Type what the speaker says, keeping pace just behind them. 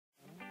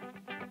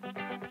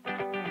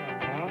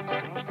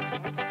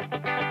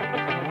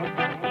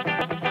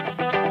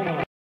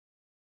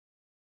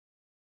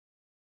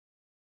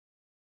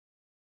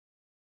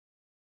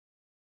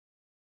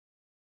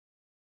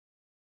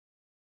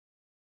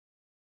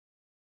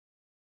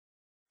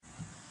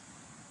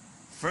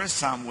1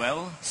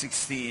 Samuel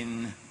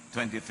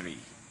 16:23.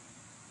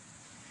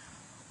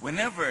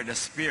 Whenever the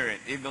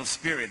evil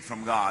spirit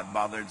from God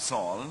bothered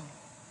Saul,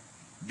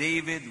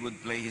 David would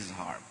play his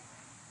harp.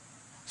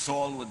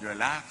 Saul would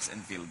relax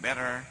and feel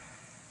better,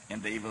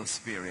 and the evil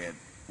spirit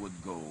would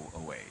go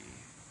away.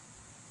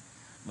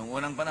 Noong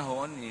unang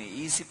panahon,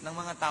 iniisip ng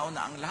mga tao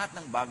na ang lahat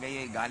ng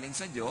bagay ay galing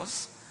sa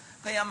Diyos,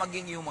 kaya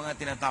maging yung mga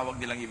tinatawag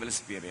nilang evil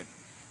spirit,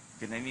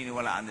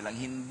 pinaniniwalaan nilang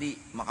hindi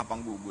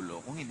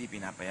makapanggugulo kung hindi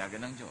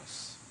pinapayagan ng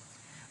Diyos.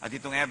 At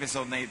itong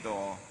episode na ito,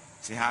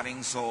 si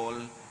Haring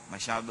Saul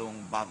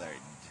masyadong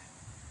bothered.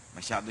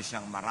 Masyado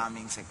siyang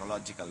maraming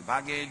psychological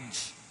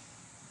baggage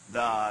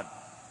that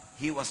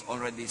he was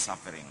already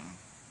suffering.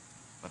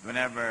 But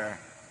whenever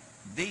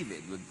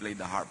David would play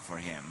the harp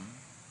for him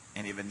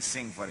and even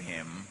sing for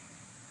him,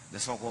 the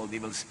so-called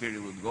evil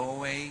spirit would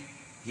go away,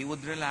 he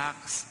would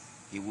relax,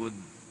 he would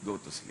go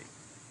to sleep.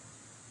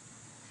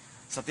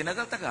 Sa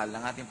tinagal-tagal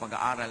ng ating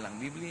pag-aaral ng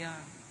Biblia,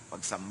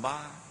 pagsamba,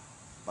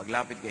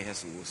 paglapit kay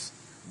Jesus,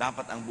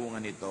 dapat ang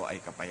bunga nito ay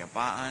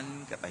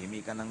kapayapaan,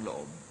 katahimikan ng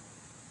loob.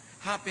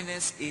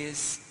 Happiness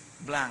is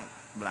blank,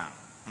 blank.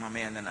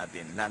 Mamaya na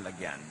natin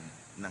lalagyan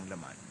ng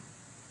laman.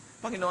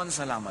 Panginoon,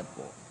 salamat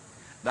po.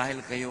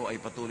 Dahil kayo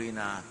ay patuloy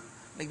na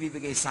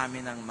nagbibigay sa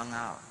amin ng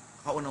mga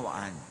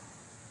kaunawaan,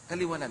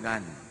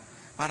 kaliwanagan,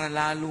 para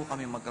lalo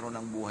kami magkaroon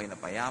ng buhay na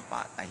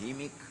payapa,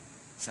 tahimik,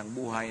 isang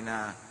buhay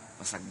na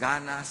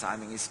masagana sa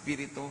aming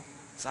espiritu,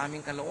 sa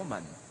aming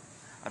kalooban.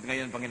 At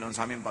ngayon, Panginoon,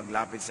 sa aming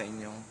paglapit sa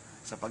inyo,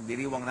 sa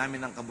pagdiriwang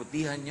namin ng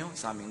kabutihan nyo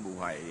sa aming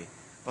buhay,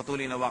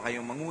 patuloy nawa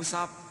kayong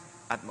mangusap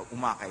at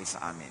umakay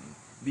sa amin.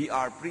 Be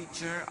our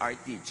preacher, our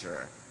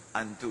teacher,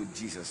 unto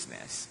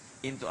Jesusness,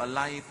 into a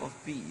life of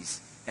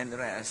peace and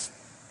rest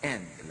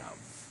and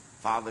love.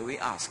 Father, we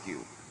ask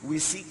you,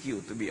 we seek you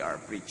to be our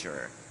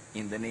preacher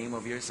in the name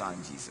of your Son,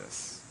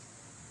 Jesus.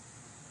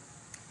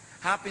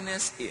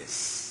 Happiness is,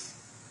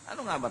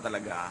 ano nga ba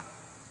talaga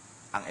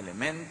ang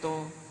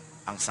elemento,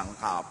 ang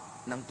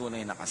sangkap ng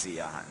tunay na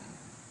kasiyahan?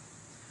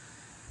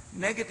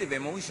 Negative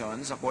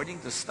emotions,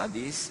 according to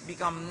studies,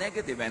 become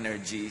negative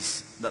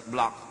energies that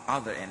block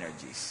other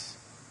energies.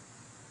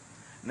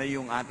 Na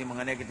yung ating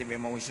mga negative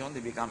emotion,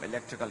 they become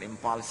electrical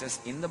impulses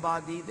in the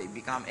body, they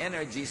become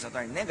energies that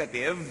are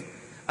negative,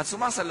 at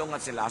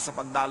sumasalungat sila sa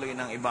pagdaloy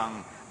ng ibang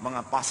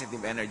mga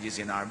positive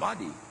energies in our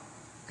body.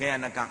 Kaya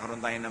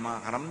nagkakaroon tayo ng mga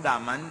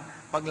karamdaman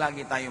pag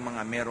lagi tayong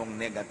mga merong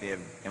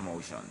negative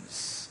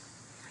emotions.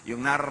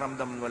 Yung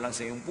nararamdaman mo lang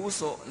sa iyong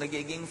puso,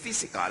 nagiging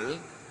physical,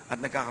 at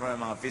nagkakaroon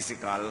ng mga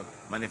physical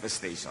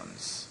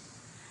manifestations.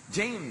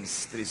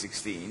 James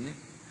 3:16,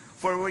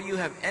 for where you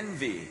have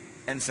envy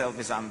and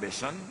selfish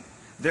ambition,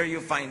 there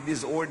you find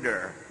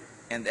disorder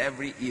and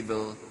every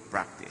evil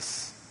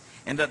practice.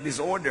 And that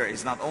disorder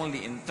is not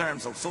only in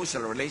terms of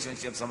social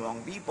relationships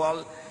among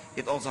people,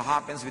 it also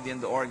happens within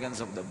the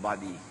organs of the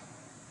body.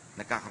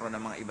 Nagkakaroon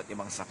ng mga iba't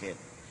ibang sakit.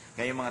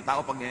 Kaya yung mga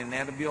tao pag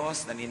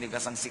ninenervyos,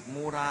 naninigas ang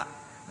sikmura,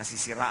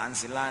 nasisiraan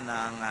sila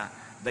ng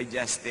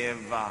digestive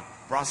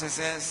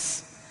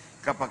processes.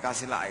 Kapag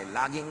sila ay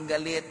laging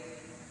galit,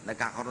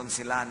 nagkakaroon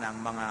sila ng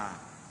mga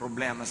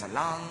problema sa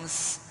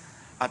lungs.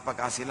 At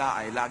pagka sila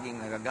ay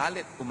laging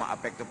nagagalit,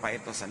 umaapekto pa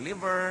ito sa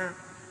liver.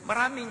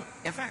 Maraming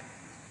effect.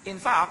 In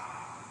fact,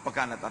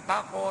 pagka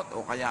natatakot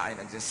o kaya ay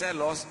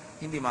nagsiselos,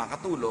 hindi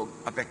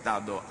makakatulog,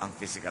 apektado ang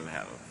physical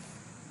health.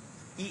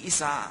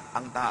 Iisa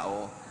ang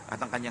tao at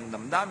ang kanyang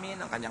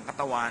damdamin, ang kanyang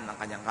katawan, ang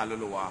kanyang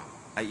kaluluwa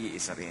ay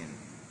iisa rin.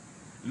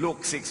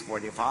 Luke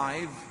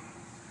 6:45,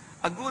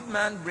 a good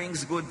man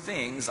brings good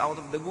things out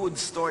of the good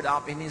stored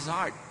up in his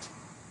heart.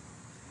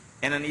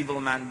 And an evil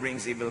man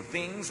brings evil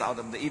things out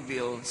of the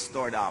evil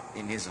stored up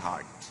in his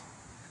heart.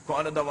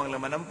 Kung ano daw ang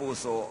laman ng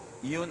puso,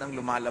 yun ang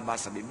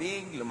lumalabas sa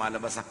bibig,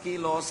 lumalabas sa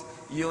kilos,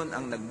 yun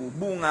ang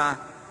nagbubunga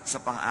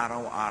sa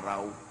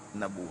pang-araw-araw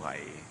na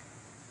buhay.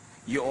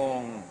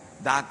 Yung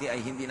dati ay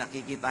hindi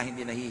nakikita,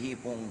 hindi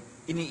nahihipong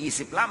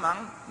iniisip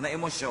lamang na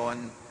emosyon,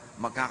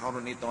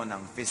 magkakaroon ito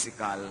ng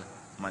physical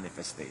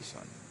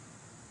manifestation.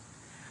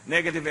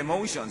 Negative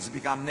emotions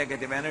become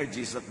negative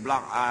energies that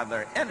block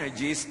other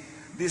energies,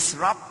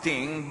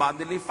 disrupting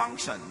bodily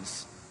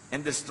functions and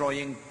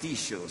destroying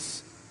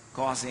tissues,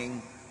 causing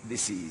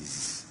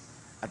disease.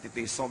 At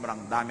ito'y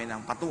sobrang dami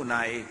ng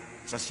patunay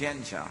sa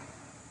siyensya.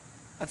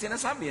 At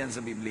sinasabi yan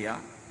sa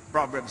Biblia,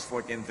 Proverbs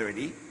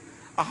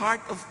 14:30, a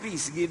heart of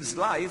peace gives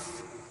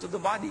life to the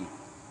body,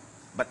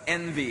 but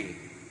envy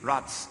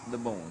rots the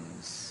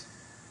bones.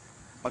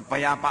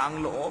 Pagpayapa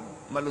ang loob,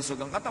 malusog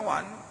ang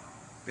katawan,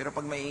 pero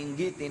pag may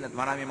inggitin at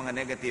marami mga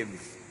negative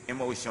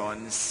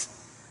emotions,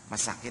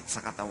 masakit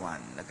sa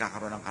katawan,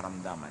 nagkakaroon ng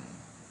karamdaman.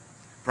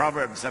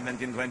 Proverbs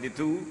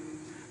 17:22,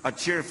 a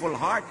cheerful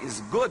heart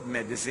is good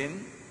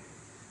medicine,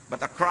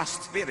 but a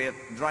crushed spirit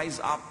dries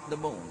up the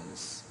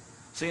bones.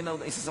 So yun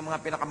ang isa sa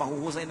mga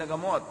pinakamahuhusay na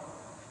gamot.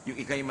 Yung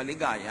ikay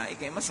maligaya,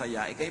 ikay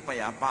masaya, ikay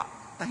payapa,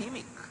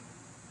 tahimik.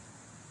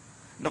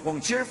 Na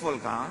kung cheerful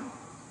ka,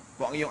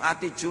 kung ang iyong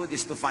attitude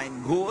is to find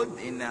good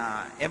in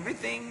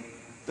everything,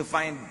 to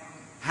find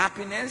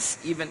happiness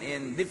even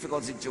in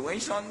difficult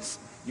situations,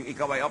 Yung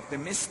ikaw ay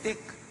optimistic,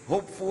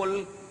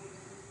 hopeful,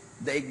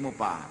 daig mo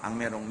pa ang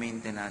merong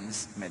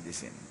maintenance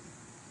medicine.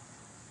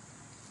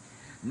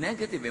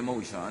 Negative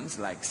emotions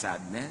like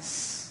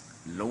sadness,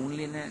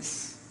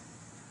 loneliness,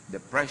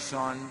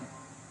 depression,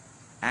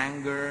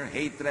 anger,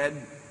 hatred,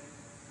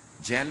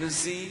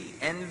 jealousy,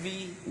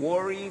 envy,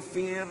 worry,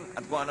 fear,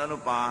 at kung ano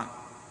pa,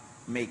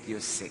 make you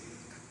sick.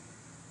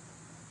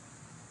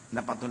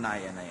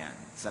 Napatunayan na yan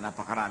sa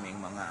napakaraming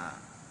mga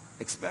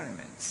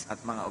experiments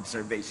at mga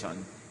observation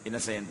in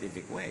a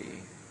scientific way.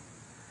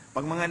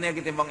 Pag mga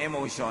negative ang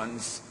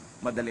emotions,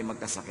 madali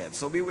magkasakit.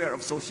 So beware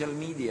of social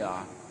media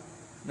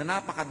na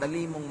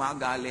napakadali mong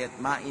magalit,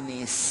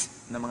 mainis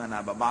na mga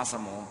nababasa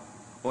mo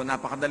o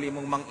napakadali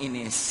mong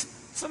manginis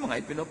sa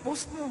mga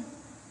ipinopost mo.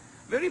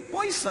 Very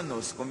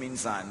poisonous kung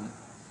minsan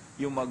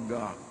yung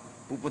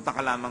pupunta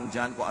ka lamang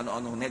dyan kung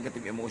ano-anong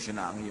negative emotion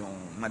na ang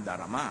iyong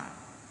madarama.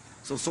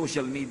 So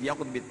social media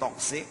could be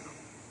toxic,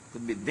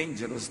 could be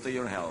dangerous to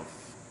your health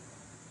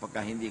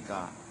pagka hindi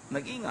ka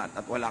nag-ingat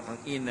at wala kang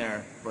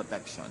inner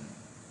protection.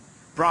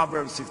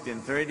 Proverbs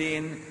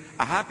 15:13,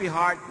 a happy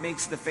heart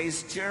makes the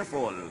face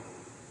cheerful,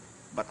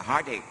 but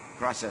heartache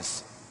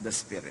crushes the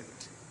spirit.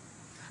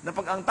 Na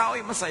pag ang tao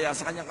ay masaya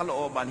sa kanyang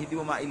kalooban, hindi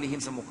mo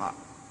mailihim sa mukha.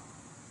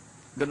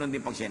 Ganon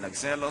din pag siya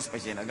nagselos, pag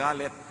siya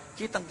nagalit,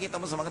 kitang-kita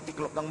mo sa mga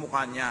tiklop ng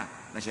mukha niya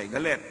na siya ay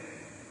galit.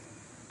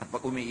 At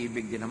pag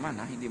umiibig din naman,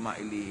 hindi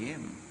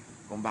mailihim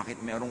kung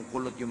bakit merong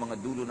kulot yung mga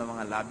dulo ng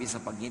mga labi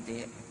sa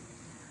pagngiti.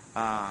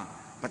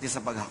 Pati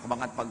sa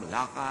paghakbang at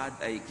paglakad,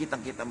 ay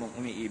kitang-kita mong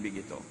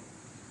umiibig ito.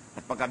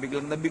 At pagka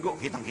biglang nabigo,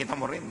 kitang-kita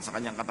mo rin sa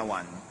kanyang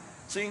katawan.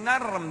 So yung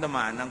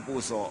nararamdaman ng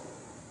puso,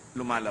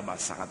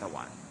 lumalabas sa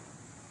katawan.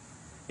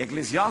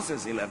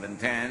 Ecclesiastes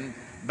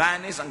 11:10,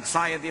 banish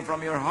anxiety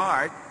from your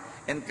heart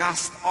and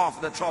cast off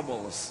the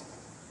troubles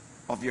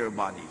of your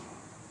body.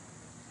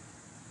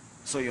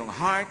 So yung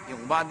heart,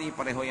 yung body,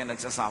 pareho yan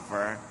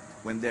nagsasuffer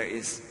when there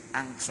is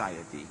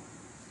anxiety,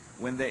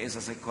 when there is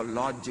a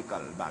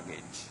psychological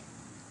baggage.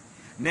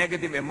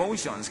 Negative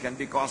emotions can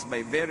be caused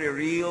by very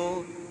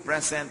real,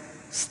 present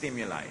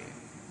stimuli.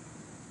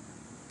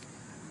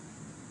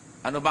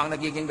 Ano ba ang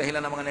nagiging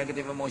dahilan ng mga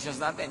negative emotions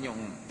natin? Yung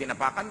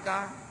tinapakan ka,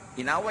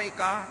 inaway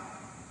ka,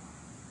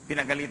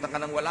 pinagalitan ka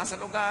ng wala sa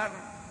lugar,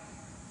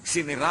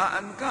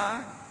 siniraan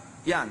ka,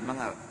 yan,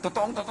 mga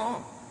totoong-totoo.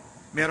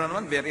 Meron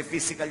naman, very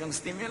physical yung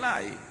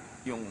stimuli.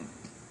 Yung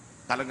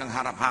talagang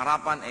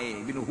harap-harapan,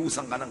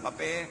 binuhusan ka ng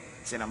kape,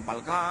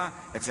 sinampal ka,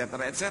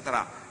 etc.,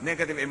 etc.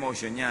 Negative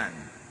emotion yan.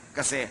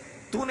 Kasi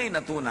tunay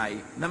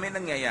na may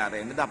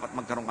nangyayari na dapat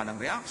magkaroon ka ng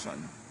reaction.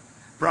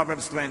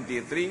 Proverbs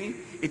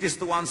 23, it is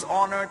to one's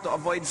honor to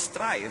avoid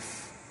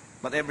strife,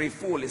 but every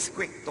fool is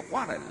quick to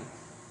quarrel.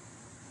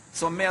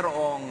 So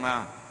merong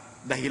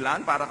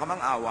dahilan para ka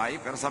mang-away,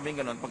 pero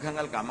sabihin ganun,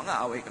 paghangal ka,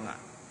 mang-aaway ka nga.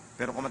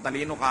 Pero kung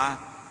matalino ka,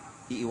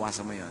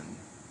 iiwasan mo yun.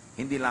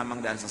 Hindi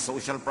lamang dahil sa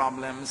social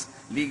problems,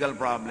 legal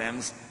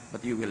problems,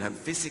 but you will have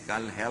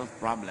physical health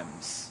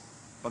problems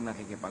pag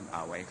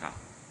nakikipag-away ka.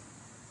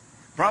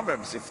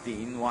 Proverbs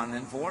 15:1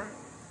 and 4,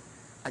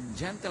 a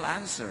gentle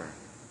answer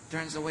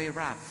turns away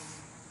wrath,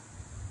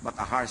 but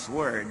a harsh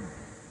word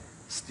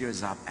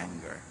stirs up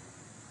anger.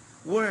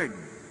 Word,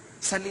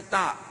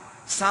 salita,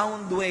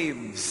 sound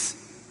waves.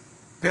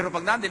 Pero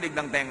pag nadinig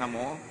ng tenga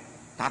mo,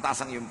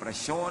 tataas ang iyong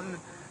presyon,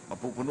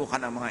 mapupuno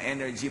ka ng mga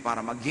energy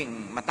para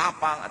maging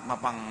matapang at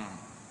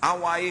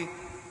mapang-away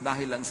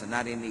dahil lang sa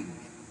narinig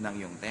ng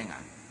iyong tenga.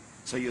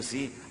 So you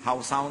see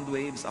how sound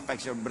waves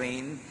affects your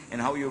brain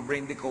and how your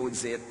brain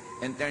decodes it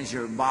and turns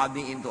your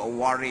body into a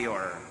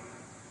warrior.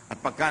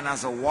 At pagka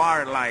nasa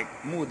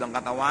war-like mood ang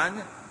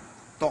katawan,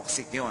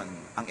 toxic yon.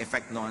 Ang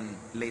effect nun,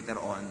 later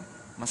on,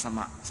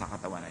 masama sa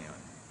katawan na yon.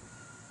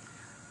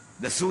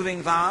 The soothing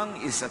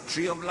tongue is a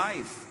tree of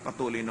life,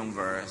 patuloy nung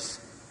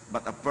verse,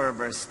 but a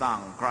perverse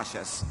tongue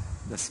crushes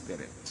the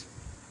spirit.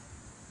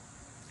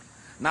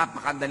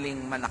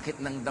 Napakadaling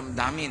manakit ng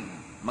damdamin.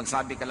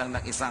 Magsabi ka lang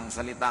ng isang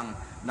salitang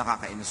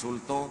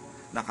nakakainsulto,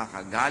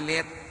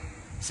 nakakagalit,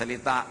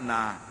 salita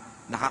na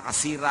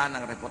nakakasira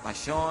ng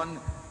reputasyon,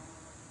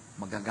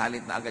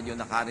 magagalit na agad yung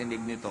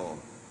nakarinig nito.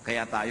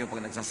 Kaya tayo,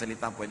 pag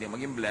nagsasalita, pwedeng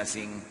maging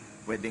blessing,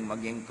 pwedeng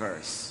maging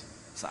curse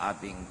sa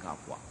ating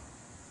kapwa.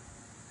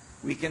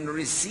 We can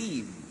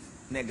receive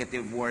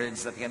negative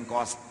words that can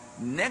cause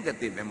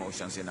negative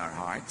emotions in our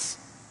hearts,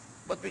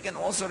 but we can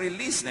also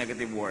release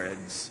negative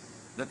words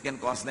that can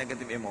cause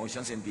negative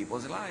emotions in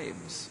people's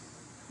lives.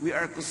 We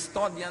are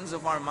custodians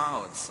of our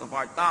mouths, of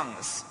our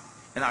tongues,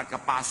 and our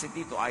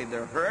capacity to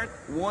either hurt,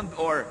 wound,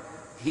 or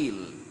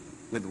heal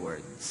with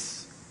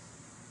words.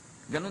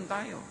 Ganun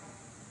tayo.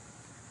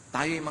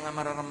 Tayo yung mga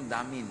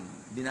mararamdamin,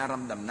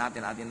 dinaramdam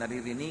natin, ating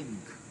naririnig.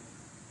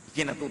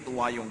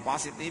 Ikinatutuwa yung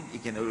positive,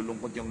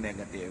 ikinalulungkot yung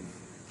negative.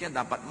 Kaya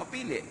dapat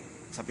mapili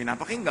sa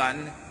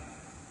pinapakinggan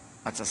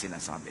at sa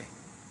sinasabi.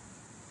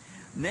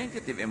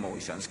 Negative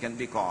emotions can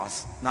be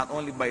caused not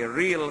only by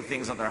real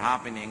things that are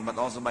happening, but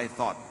also by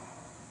thought,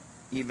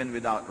 even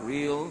without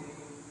real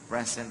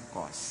present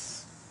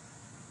cause.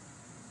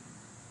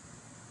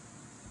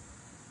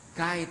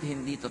 Kahit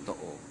hindi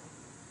totoo,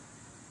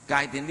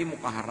 Kahit hindi mo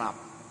kaharap,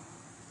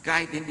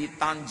 kahit hindi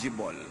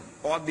tangible,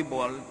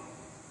 audible,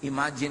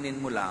 imaginein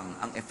mo lang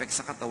ang effect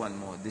sa katawan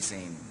mo, the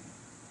same.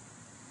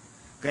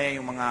 Kaya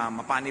yung mga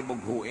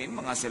mapanibughuin,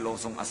 mga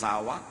selosong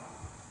asawa,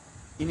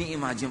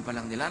 ini-imagine pa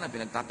lang nila na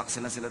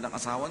pinagtataksilan sila ng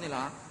asawa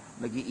nila,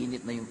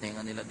 nagiinit na yung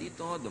tenga nila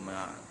dito,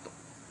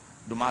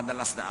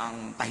 dumadalas na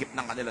ang tahip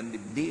ng kanilang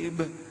dibdib,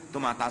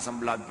 tumataas ang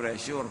blood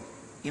pressure.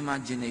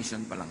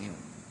 Imagination pa lang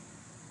yun.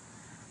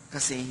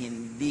 Kasi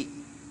hindi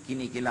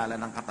kinikilala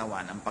ng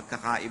katawan ang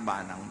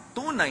pagkakaiba ng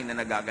tunay na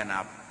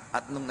nagaganap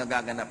at nung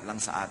nagaganap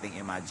lang sa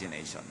ating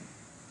imagination.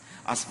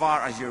 As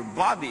far as your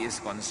body is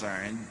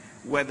concerned,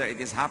 whether it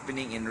is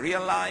happening in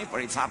real life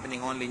or it's happening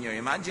only in your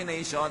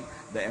imagination,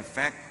 the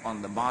effect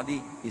on the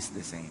body is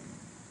the same.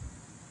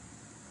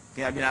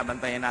 Kaya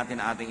binabantayan natin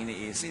ang ating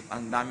iniisip.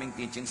 Ang daming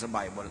teaching sa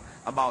Bible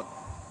about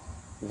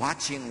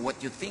watching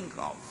what you think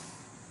of.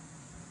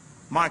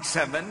 Mark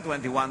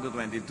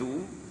 7:21-22,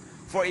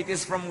 for it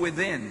is from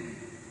within,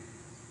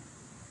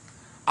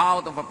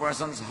 out of a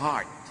person's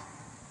heart,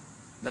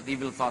 that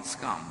evil thoughts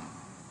come.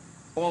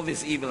 All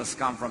these evils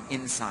come from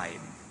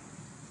inside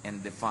and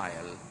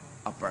defile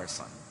a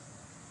person.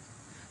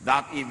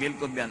 That evil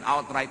could be an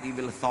outright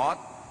evil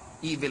thought,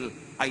 evil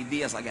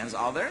ideas against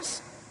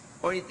others,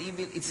 or it's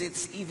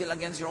evil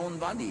against your own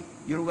body,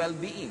 your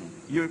well-being,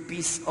 your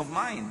peace of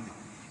mind.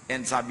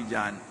 And sabi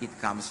dyan, it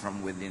comes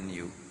from within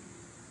you.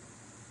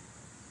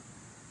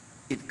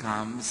 It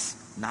comes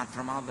not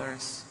from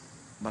others,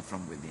 but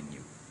from within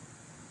you.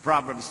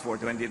 Proverbs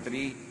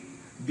 4:23,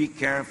 be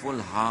careful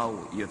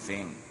how you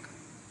think.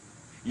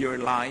 Your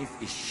life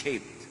is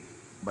shaped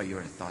by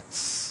your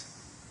thoughts.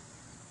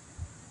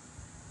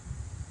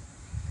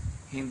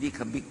 Hindi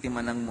ka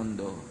biktima ng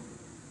mundo.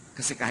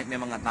 Kasi kahit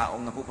may mga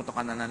taong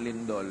napuputokan na ng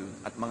lindol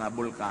at mga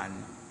bulkan,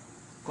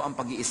 kung ang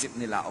pag-iisip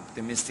nila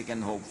optimistic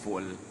and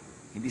hopeful,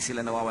 hindi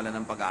sila nawawala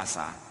ng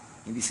pag-asa,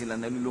 hindi sila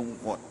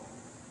nalulungkot,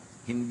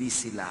 hindi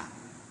sila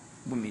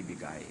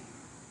bumibigay.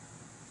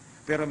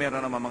 Pero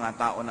meron naman mga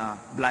tao na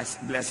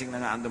blessing na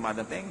nga ang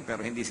dumadating,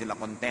 pero hindi sila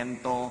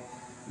kontento,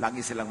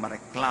 lagi silang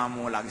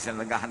mareklamo, lagi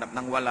silang naghahanap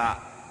ng wala,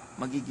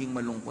 magiging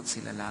malungkot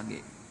sila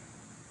lagi.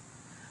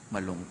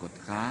 Malungkot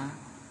ka,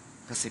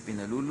 kasi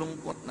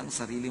pinalulungkot ng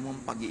sarili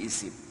mong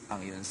pag-iisip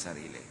ang iyong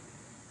sarili.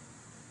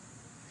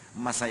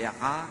 Masaya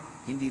ka,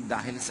 hindi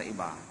dahil sa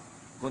iba,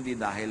 kundi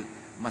dahil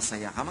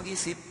masaya ka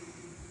mag-isip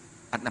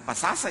at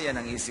napasasaya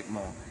ng isip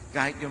mo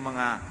kahit yung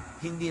mga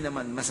hindi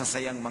naman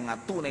masasayang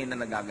mga tunay na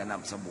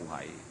nagaganap sa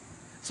buhay.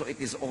 So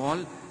it is all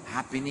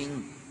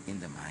happening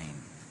in the mind.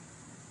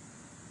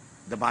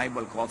 The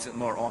Bible calls it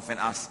more often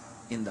as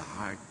in the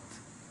heart.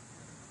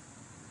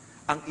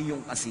 Ang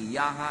iyong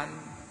kasiyahan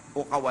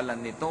o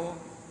kawalan nito,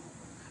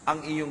 ang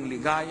iyong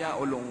ligaya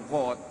o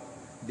lungkot,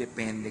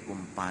 depende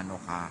kung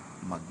paano ka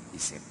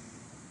mag-isip.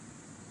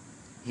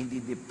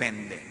 Hindi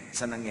depende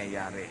sa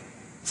nangyayari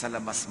sa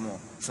labas mo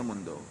sa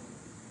mundo.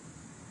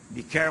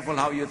 Be careful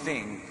how you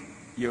think.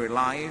 Your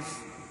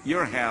life,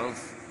 your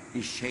health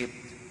is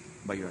shaped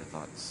by your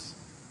thoughts.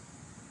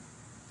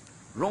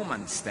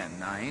 Romans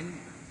 10:9,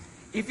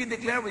 if you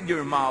declare with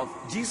your mouth,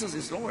 Jesus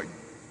is Lord,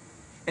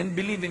 and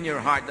believe in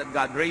your heart that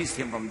God raised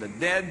Him from the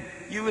dead,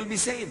 you will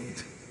be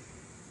saved.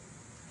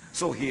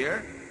 So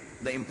here,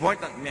 the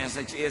important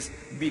message is,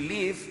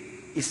 belief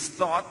is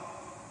thought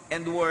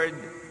and word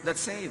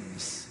that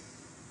saves.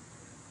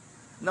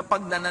 Na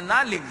pag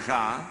nananalig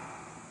ka,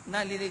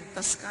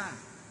 naliligtas ka.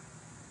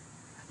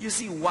 You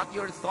see, what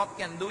your thought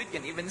can do, it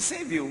can even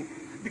save you.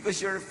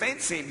 Because your faith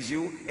saves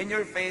you, and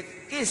your faith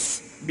is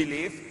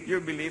belief,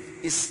 your belief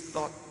is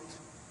thought.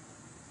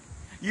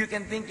 You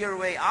can think your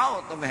way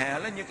out of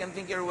hell, and you can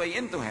think your way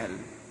into hell.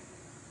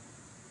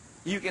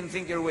 You can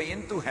think your way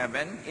into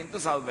heaven, into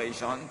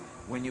salvation,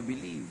 when you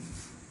believe.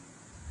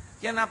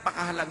 Kaya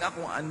napakahalaga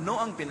kung ano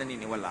ang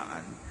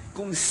pinaniniwalaan,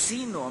 kung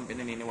sino ang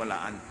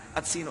pinaniniwalaan,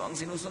 at sino ang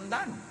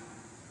sinusundan.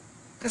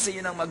 Kasi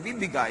yun ang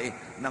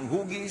magbibigay ng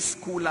hugis,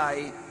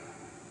 kulay,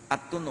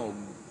 at tunog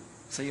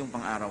sa iyong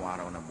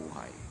pang-araw-araw na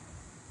buhay.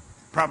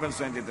 Proverbs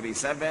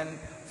 23:7,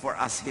 for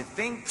as he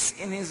thinks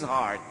in his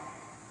heart,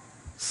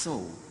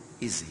 so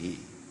is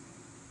he.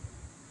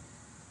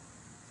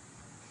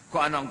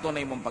 Kung ano ang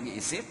tunay mong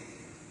pag-iisip,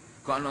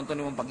 kung ano ang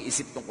tunay mong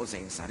pag-iisip tungkol sa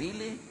iyong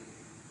sarili,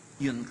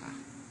 yun ka.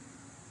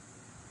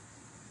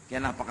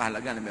 Kaya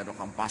napakahalaga na meron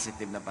kang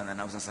positive na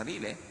pananaw sa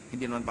sarili,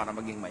 hindi naman para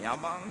maging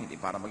mayabang, hindi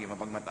para maging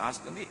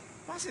mapagmataas, kundi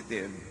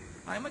positive.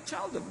 I'm a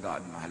child of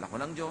God, mahal ako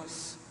ng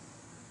Diyos.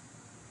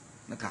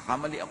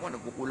 Nagkakamali ako,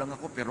 nagkukulang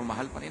ako, pero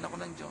mahal pa rin ako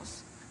ng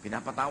Diyos.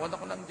 Pinapatawad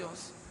ako ng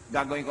Diyos.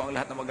 Gagawin ko ang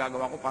lahat na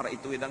magagawa ko para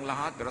ituwid ang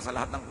lahat, pero sa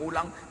lahat ng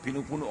kulang,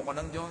 pinupuno ako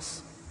ng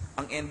Diyos.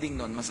 Ang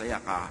ending nun, masaya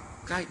ka,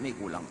 kahit may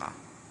kulang ka.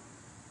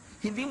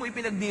 Hindi mo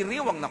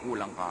ipinagdiriwang na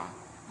kulang ka,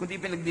 kundi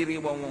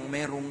ipinagdiriwang mong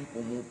merong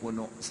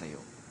pumupuno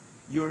sa'yo.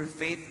 Your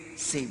faith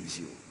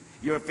saves you.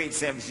 Your faith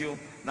saves you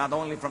not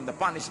only from the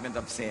punishment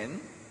of sin,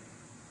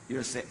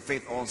 your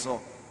faith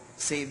also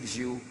saves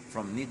you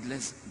from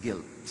needless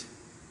guilt,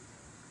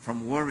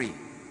 from worry,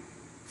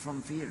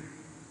 from fear.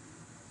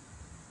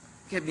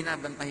 Kaya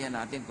binabantayan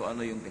natin kung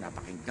ano yung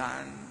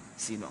pinapakinggan,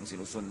 sino ang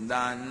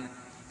sinusundan.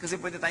 Kasi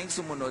pwede tayong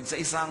sumunod sa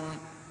isang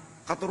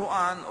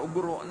katuruan o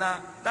guro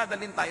na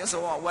dadalhin tayo sa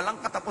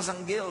walang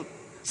katapusang guilt,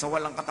 sa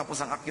walang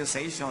katapusang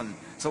accusation,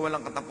 sa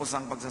walang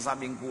katapusang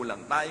pagsasabing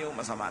kulang tayo,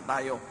 masama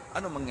tayo.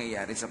 Ano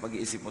mangyayari sa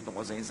pag-iisip mo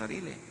tungkol sa iyong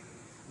sarili?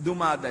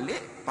 Dumadali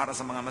para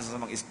sa mga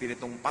masasamang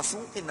espiritong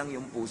pasukin ng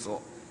iyong puso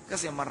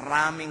kasi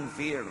maraming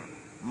fear,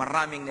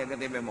 maraming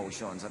negative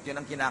emotions at yun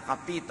ang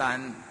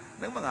kinakapitan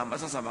ng mga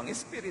masasamang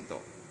espiritu.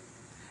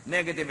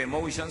 Negative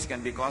emotions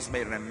can be caused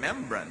by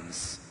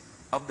remembrance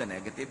of the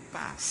negative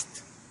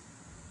past.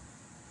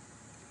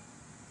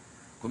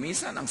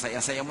 Kuminsan, ang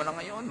saya-saya mo na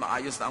ngayon,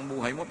 maayos na ang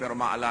buhay mo, pero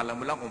maalala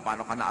mo lang kung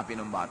paano ka naapi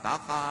ng bata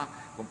ka,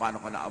 kung paano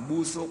ka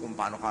naabuso, kung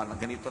paano ka na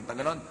ganito at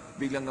ganon,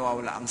 biglang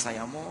nawawala ang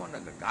saya mo,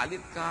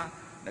 nagagalit ka,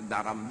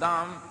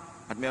 nagdaramdam,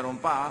 at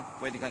meron pa,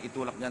 pwede kang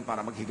itulak niyan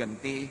para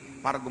maghiganti,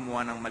 para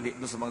gumawa ng mali,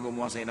 doon sa mga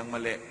gumawa sa'yo ng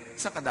mali,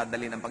 sa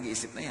kadadali ng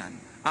pag-iisip na yan.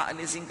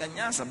 Aalisin ka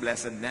niya sa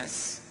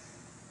blessedness,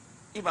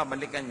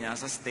 ibabalik ka niya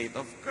sa state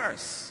of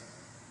curse.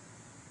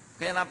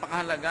 Kaya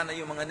napakahalaga na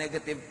yung mga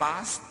negative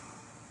past,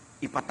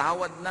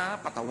 ipatawad na,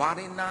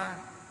 patawarin na,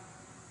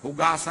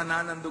 hugasan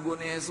na ng dugo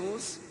ni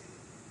Jesus,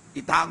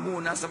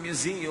 itago na sa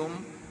museum,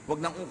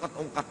 huwag nang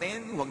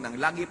ungkat-ungkatin, huwag nang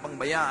lagi pang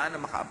bayaan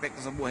na makaapekto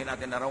sa buhay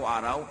natin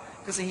araw-araw,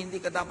 kasi hindi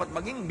ka dapat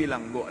maging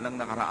bilanggo ng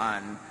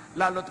nakaraan,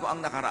 lalo't kung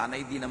ang nakaraan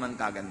ay di naman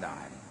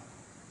kagandahan.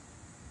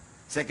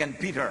 2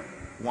 Peter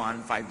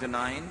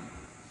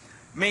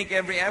 1:5-9, make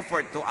every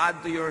effort to add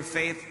to your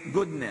faith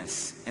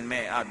goodness, and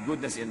may add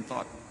goodness in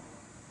thought,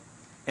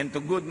 and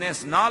to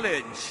goodness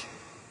knowledge,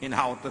 in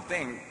how to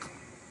think,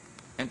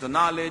 and to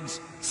knowledge,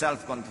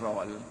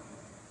 self-control,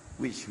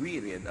 which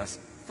we read as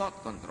thought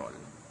control.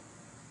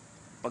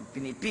 Pag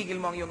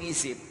pinipigil mo ang iyong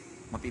isip,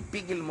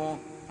 mapipigil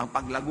mo ang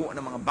paglago ng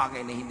mga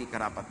bagay na hindi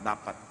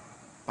karapat-dapat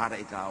para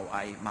ikaw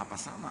ay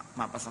mapasama,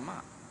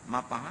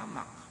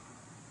 mapahamak.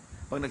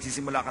 Pag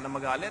nagsisimula ka na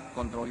magalit,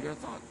 control your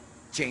thought.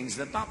 Change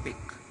the topic.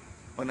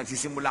 Pag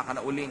nagsisimula ka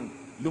na uling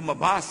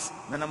lumabas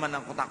na naman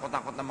ang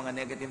kutakot-takot ng mga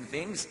negative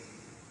things,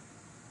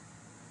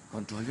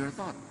 control your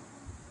thought.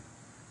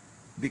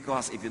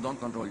 Because if you don't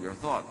control your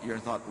thought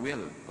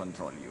will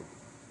control you.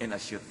 And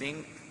as you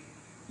think,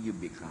 you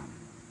become.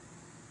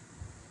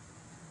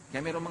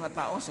 Kaya mayroong mga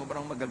tao,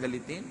 sobrang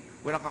magagalitin.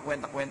 Walang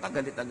kakwenta-kwenta,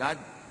 galit agad.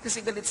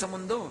 Kasi galit sa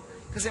mundo.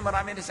 Kasi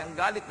marami na siyang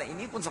galit na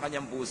inipon sa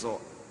kanyang puso.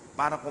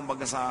 Para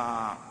kumbaga sa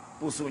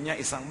puso niya,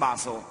 isang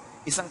baso,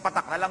 isang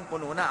patak na lang,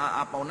 puno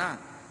na, aapaw na.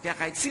 Kaya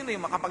kahit sino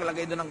yung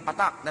makapaglagay doon ng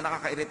patak na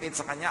nakaka-irritate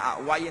sa kanya,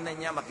 aawayin na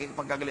niya,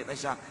 makikipagkagalit na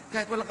siya.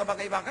 Kahit walang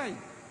kabagay-bagay.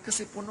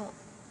 Kasi puno.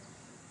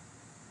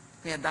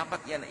 Kaya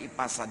dapat yan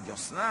ipasa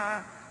Diyos na,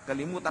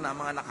 kalimutan ang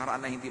mga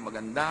nakaraan na hindi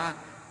maganda,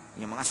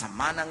 yung mga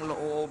sama ng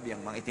loob,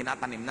 yung mga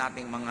itinatanim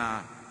nating mga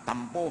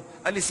tampo,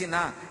 alisin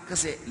na,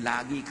 kasi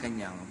lagi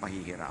kanyang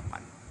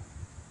pahihirapan.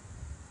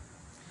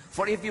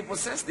 For if you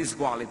possess these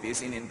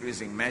qualities in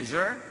increasing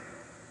measure,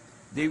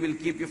 they will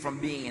keep you from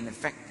being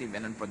ineffective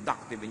and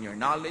unproductive in your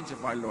knowledge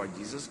of our Lord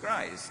Jesus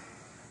Christ,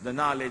 the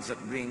knowledge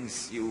that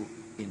brings you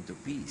into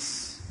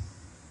peace.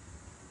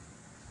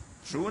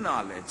 True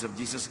knowledge of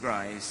Jesus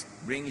Christ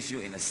brings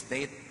you in a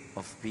state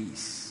of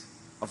peace,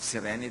 of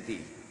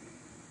serenity,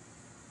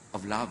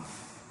 of love.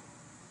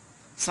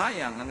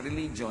 Sayang ang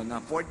religion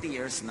na 40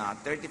 years na,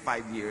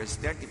 35 years,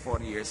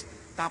 34 years,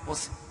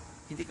 tapos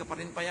hindi ka pa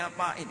rin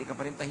payapa, hindi ka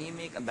pa rin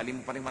tahimik, ang dali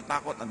mo pa rin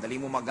matakot, ang dali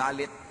mo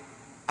magalit,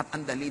 at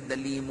ang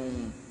dali-dali mong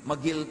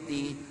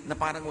mag-guilty na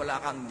parang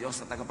wala kang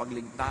Diyos na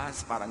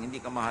tagapagligtas, parang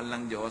hindi ka mahal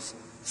ng Diyos.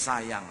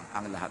 Sayang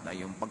ang lahat na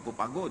yung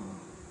pagpupagod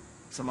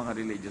sa mga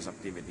religious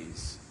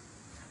activities.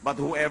 But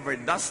whoever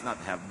does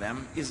not have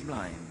them is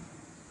blind,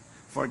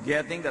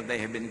 forgetting that they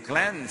have been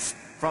cleansed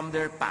from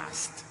their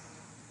past.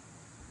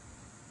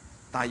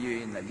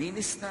 Tayo'y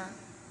nalinis na,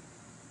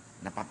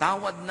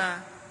 napatawad na,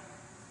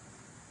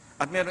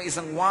 at mayroong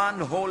isang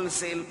one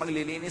wholesale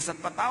paglilinis at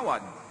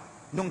patawad.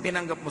 Nung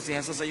tinanggap mo si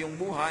Jesus sa iyong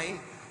buhay,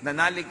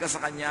 nanalig ka sa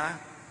Kanya,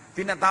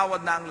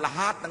 pinatawad na ang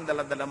lahat ng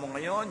daladala mo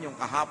ngayon, yung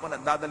kahapon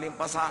at dadaling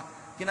pa sa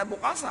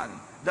kinabukasan.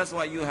 That's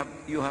why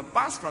you have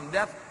passed from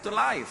death to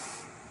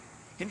life.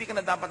 Hindi ka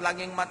na dapat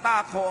laging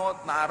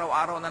matakot na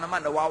araw-araw na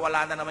naman,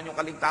 nawawala na naman yung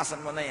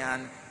kaligtasan mo na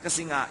yan,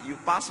 kasi nga, you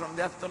pass from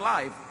death to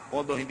life,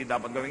 although hindi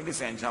dapat gawing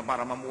lisensya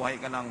para mamuhay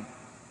ka ng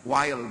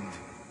wild.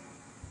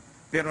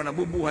 Pero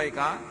nabubuhay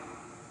ka,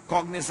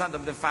 cognizant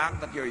of the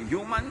fact that you're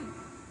human,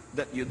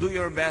 that you do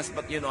your best,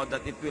 but you know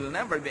that it will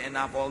never be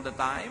enough all the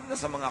time, na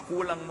sa mga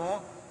kulang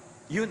mo,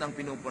 yun ang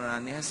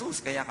pinupunan ni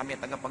Jesus, kaya kami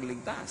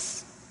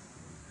tagapagligtas.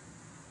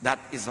 That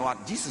is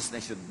what Jesus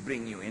na should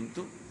bring you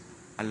into,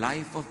 a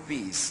life of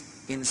peace,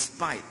 in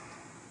spite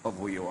of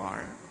who you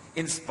are,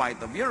 in spite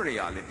of your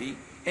reality,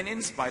 and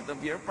in spite of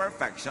your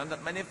perfection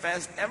that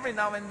manifests every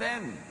now and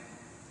then.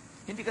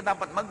 Hindi ka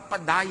dapat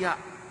magpadaya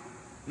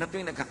na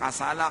tuwing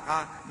nagkakasala ka,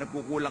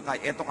 nagkukulang ka,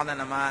 eto ka na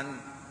naman,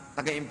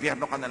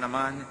 taga-impyerno ka na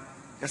naman,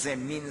 kasi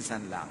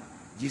minsan lang.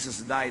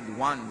 Jesus died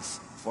once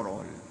for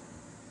all.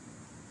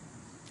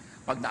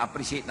 Pag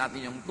na-appreciate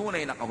natin yung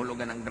tunay na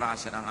kahulugan ng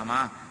grasya ng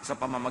Ama sa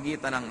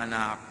pamamagitan ng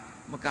anak,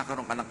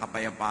 magkakaroon ka ng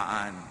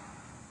kapayapaan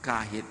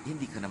kahit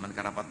hindi ka naman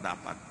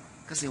karapat-dapat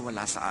kasi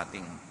wala sa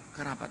ating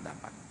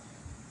karapat-dapat.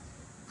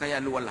 Kaya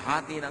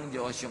luwalhati ng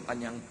Diyos yung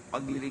kanyang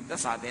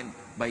pagliligtas sa atin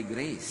by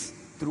grace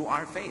through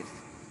our faith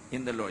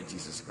in the Lord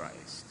Jesus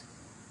Christ.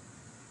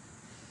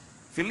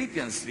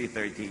 Philippians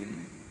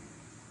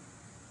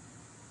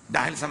 3:13,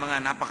 dahil sa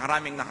mga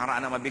napakaraming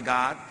nakaraan na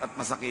mabigat at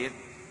masakit,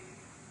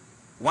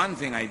 one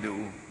thing I do,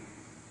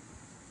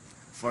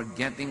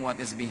 forgetting what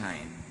is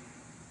behind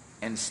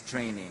and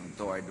straining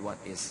toward what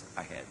is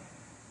ahead.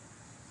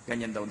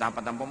 Ganyan daw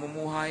dapat ang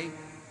pamumuhay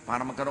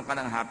para magkaroon ka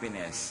ng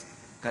happiness.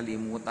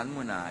 Kalimutan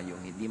mo na yung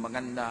hindi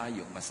maganda,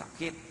 yung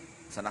masakit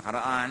sa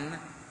nakaraan,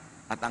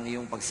 at ang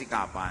iyong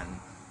pagsikapan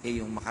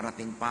ay yung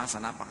makarating pa sa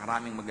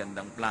napakaraming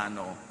magandang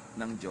plano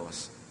ng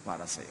Diyos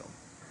para sa iyo.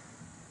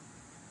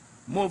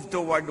 Move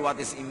toward what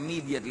is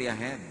immediately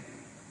ahead.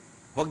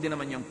 Huwag din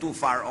naman yung too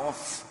far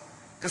off.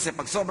 Kasi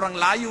pag sobrang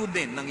layo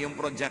din ng iyong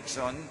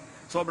projection,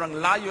 sobrang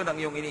layo ng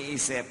iyong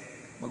iniisip,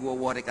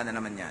 magwo-worry ka na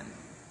naman yan.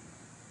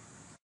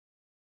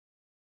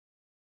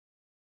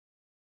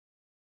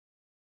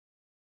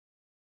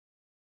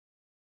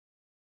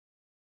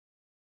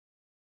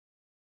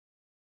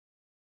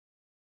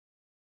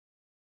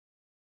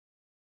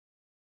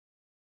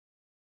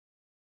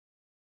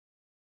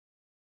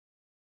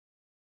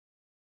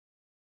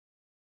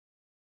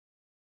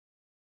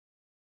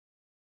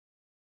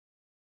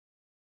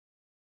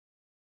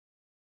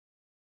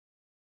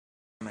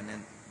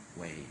 Permanent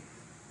way.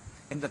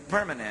 And that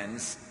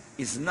permanence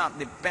is not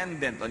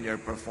dependent on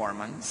your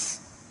performance.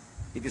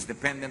 It is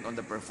dependent on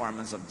the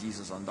performance of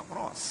Jesus on the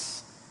cross.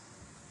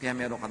 Kaya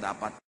meron ka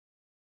dapat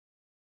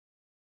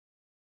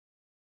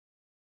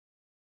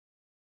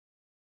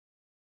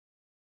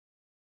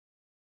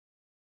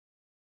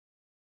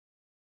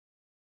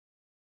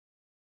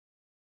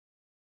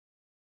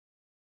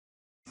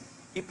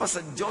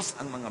ipasa Diyos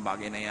ang mga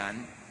bagay na yan.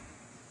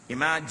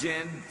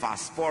 Imagine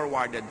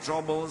fast-forwarded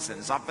troubles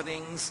and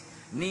sufferings,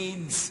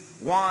 needs,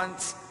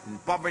 wants,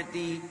 and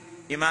poverty.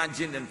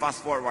 Imagine and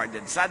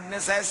fast-forwarded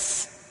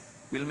sadnesses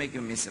will make you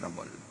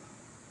miserable.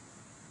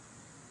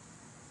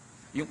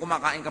 Yung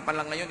kumakain ka pa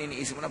lang ngayon,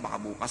 iniisip mo na baka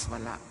bukas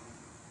wala.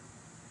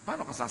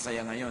 Paano ka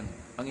sasaya ngayon?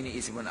 Ang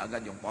iniisip mo na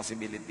agad yung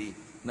possibility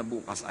na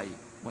bukas ay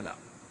wala.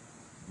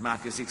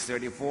 Matthew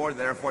 6:34,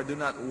 therefore do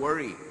not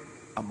worry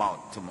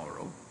about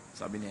tomorrow.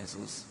 Sabi ni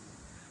Jesus,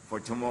 for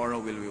tomorrow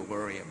will we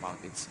worry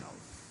about itself.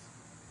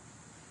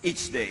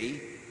 Each day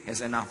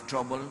has enough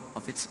trouble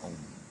of its own.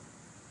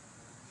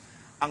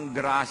 Ang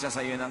grasya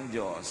sa iyo ng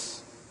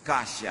Diyos,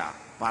 kasya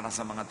para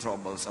sa mga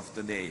troubles of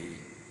today.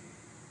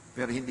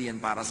 Pero hindi yan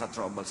para sa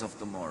troubles of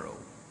tomorrow.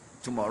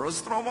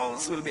 Tomorrow's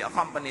troubles will be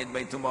accompanied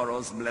by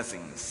tomorrow's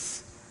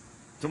blessings.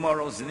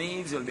 Tomorrow's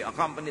needs will be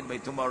accompanied by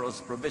tomorrow's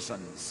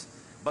provisions.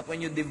 But when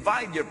you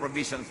divide your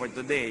provision for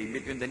today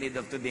between the need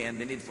of today and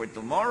the need for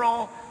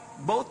tomorrow,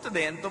 both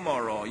today and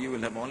tomorrow, you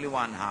will have only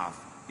one half.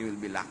 You will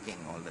be lacking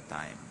all the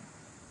time.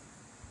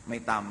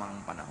 May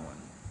tamang panahon.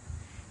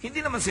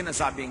 Hindi naman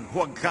sinasabing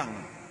huwag kang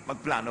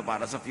magplano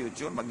para sa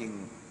future,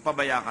 maging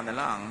pabaya ka na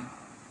lang.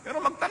 Pero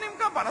magtanim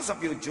ka para sa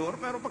future,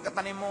 pero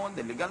pagkatanim mo,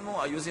 diligan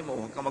mo, ayusin mo,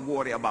 huwag ka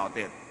mag-worry about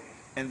it.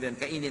 And then,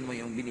 kainin mo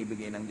yung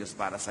binibigay ng Diyos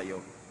para sa iyo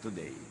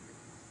today.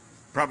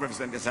 Proverbs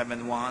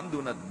 27:1,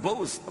 do not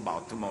boast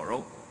about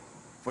tomorrow,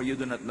 for you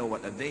do not know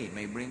what a day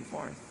may bring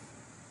forth.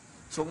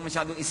 So kung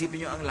masyadong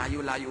isipin nyo ang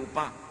layo-layo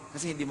pa,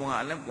 kasi hindi mo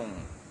nga alam kung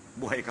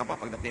buhay ka pa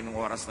pagdating ng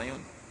oras na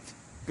yun.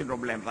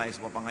 Pinroblem tayo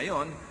sa pa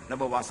ngayon,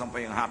 nabawasan pa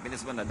yung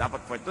happiness mo na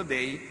dapat for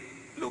today,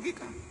 lugi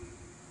ka.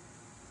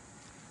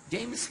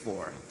 James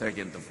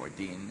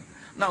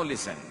 4:13-14. Now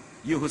listen,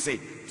 you who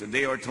say,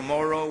 today or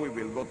tomorrow we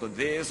will go to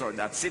this or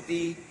that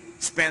city,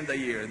 spend a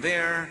year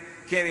there,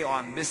 carry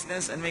on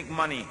business and make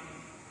money.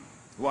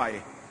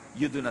 Why?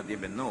 You do not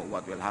even know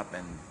what will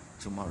happen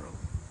tomorrow.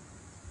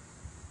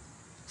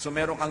 So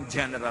meron kang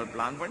general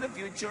plan for the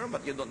future,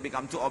 but you don't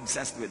become too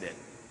obsessed with it.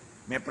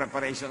 May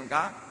preparation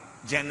ka,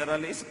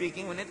 generally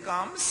speaking, when it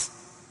comes,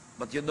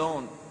 but you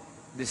don't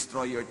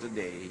destroy your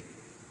today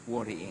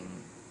worrying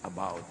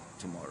about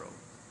tomorrow.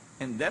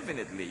 And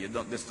definitely, you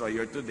don't destroy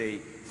your today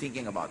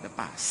thinking about the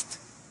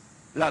past.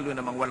 Lalo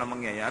namang walang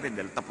mangyayari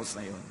dahil tapos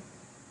na yun.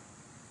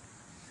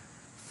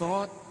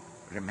 Thought,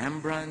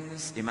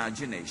 remembrance,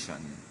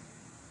 imagination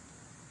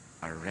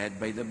are read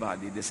by the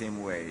body the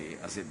same way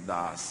as it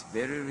does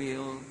very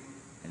real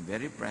and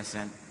very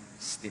present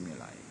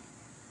stimuli.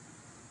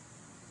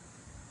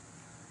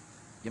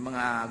 Yung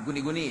mga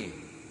guni-guni,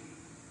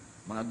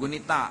 mga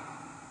gunita,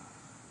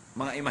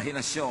 mga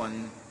imahinasyon,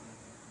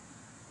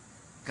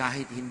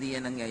 kahit hindi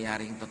yan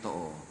nangyayaring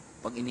totoo,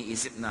 pag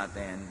iniisip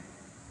natin,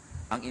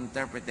 ang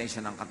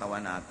interpretation ng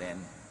katawan natin,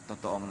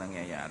 totoong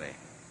nangyayari.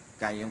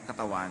 Kaya yung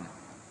katawan,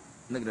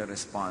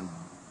 nagre-respond,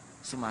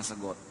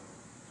 sumasagot.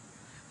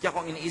 Kaya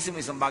kung iniisip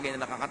mo isang bagay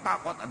na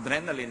nakakatakot,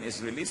 adrenaline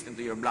is released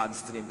into your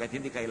bloodstream kahit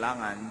hindi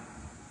kailangan.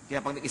 Kaya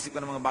pag nag-isip ka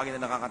ng mga bagay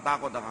na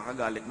nakakatakot,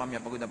 nakakagalit, mamaya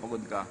pagod na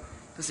pagod ka,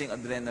 Kasi yung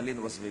adrenaline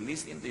was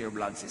released into your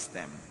blood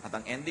system. At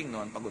ang ending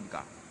noon, pagod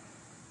ka.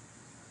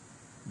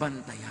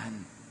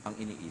 Bantayan ang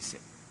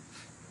iniisip.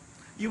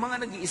 Yung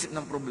mga nag-iisip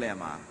ng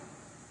problema,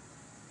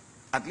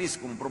 at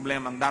least kung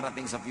problema ang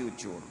darating sa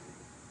future,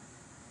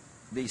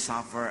 they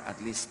suffer at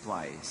least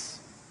twice.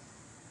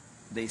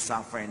 They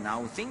suffer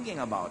now thinking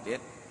about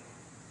it,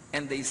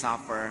 and they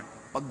suffer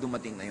pag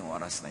dumating na yung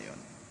oras na yon.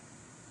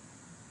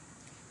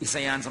 Isa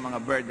yan sa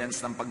mga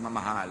burdens ng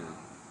pagmamahal.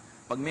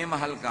 Pag may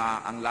mahal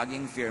ka, ang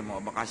laging fear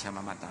mo, baka siya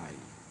mamatay.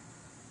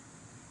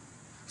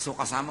 So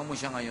kasama mo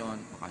siya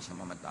ngayon, baka siya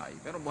mamatay.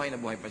 Pero buhay na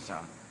buhay pa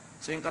siya.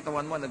 So yung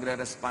katawan mo,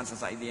 nagre-response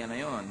sa idea na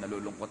yon.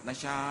 Nalulungkot na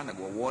siya,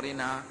 nagwo-worry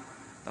na,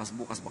 tapos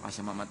bukas baka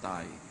siya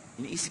mamatay.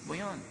 Iniisip mo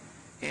yon.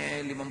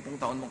 50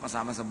 taon mong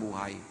kasama sa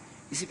buhay.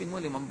 Isipin mo,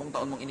 50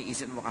 taon mong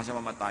iniisip mo baka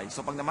siya mamatay.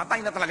 So pag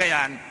namatay na talaga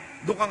yan,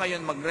 doon ka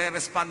ngayon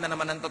magre-respond na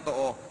naman ng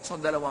totoo. So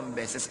 2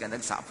 beses ka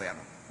nag-suffer.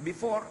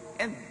 Before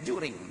and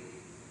during.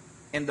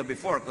 And the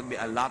before could be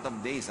a lot of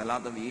days, a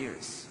lot of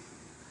years.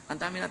 Ang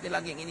dami natin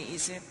laging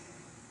iniisip.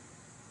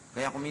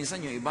 Kaya kung minsan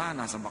yung iba,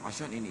 nasa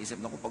bakasyon, iniisip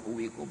na ko pag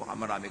uwi ko, baka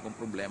marami kong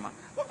problema.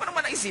 Huwag mo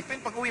naman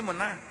naisipin pag uwi mo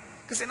na.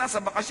 Kasi nasa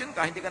bakasyon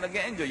ka, hindi ka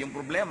nag-enjoy. Yung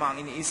problema,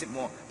 ang iniisip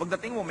mo,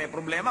 pagdating mo may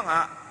problema nga,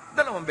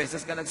 2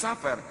 beses ka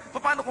nag-suffer.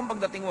 Paano kung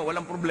pagdating mo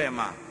walang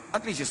problema?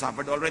 At least you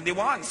suffered already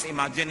once,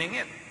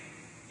 imagining it.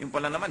 Yung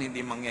pala naman,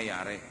 hindi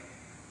mangyayari.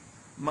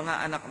 Mga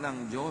anak ng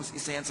Diyos,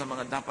 isa yan sa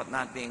mga dapat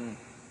nating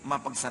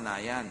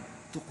mapagsanayan,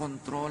 to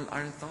control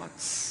our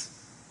thoughts.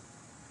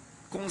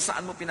 Kung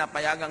saan mo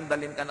pinapayagang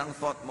dalhin ka ng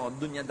thought mo,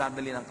 doon niya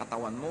dadalhin ang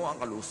katawan mo, ang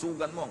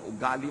kalusugan mo, ang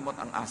ugali mo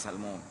at ang asal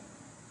mo.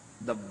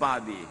 The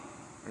body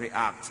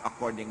reacts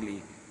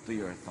accordingly to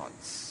your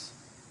thoughts.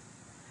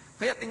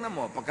 Kaya tingnan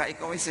mo, pagka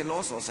ikaw ay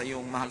seloso sa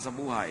iyong mahal sa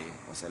buhay,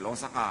 o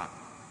selosa ka,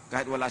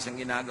 kahit wala siyang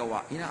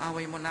ginagawa,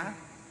 inaaway mo na.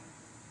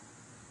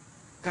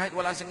 Kahit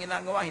wala siyang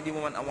ginagawa, hindi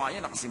mo man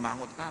awayan,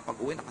 nakasimangot ka. Pag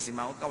uwi,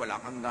 nakasimangot ka, wala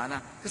kang gana.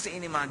 Kasi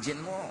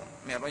inimagine mo,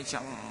 meron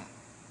siyang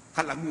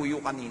kalaguyo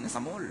kanina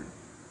sa mall.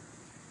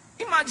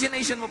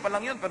 Imagination mo pa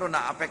lang yun, pero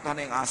naapektuhan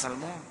na yung asal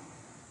mo.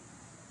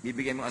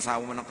 Bibigyan mo ang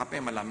asawa mo ng kape,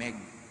 malamig.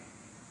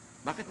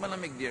 Bakit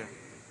malamig, dear?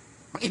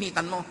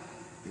 Pag-initan mo,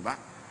 di ba?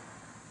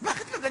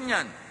 Bakit ka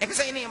ganyan?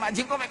 Kasi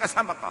ini-imagine ko may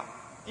kasama ka.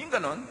 Yung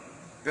ganon.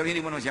 Pero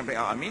hindi mo naman siyempre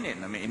aaminin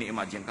na may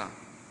ini-imagine ka.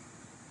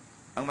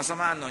 Ang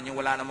masama nun, yung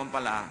wala naman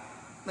pala,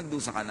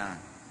 nagdusa ka na.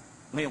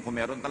 Ngayon, kung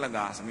meron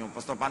talaga, sabi mo,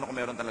 Pastor, paano kung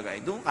meron talaga?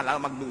 Doon ka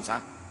lang magdusa.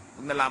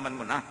 Pag nalaman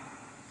mo na.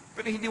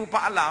 Pero hindi mo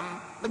pa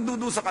alam,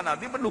 nagdudusa ka na,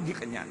 di ba lugi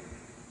ka niyan?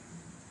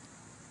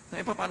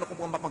 Paano ko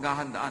po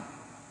mapaghahandaan?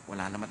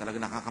 Wala naman talaga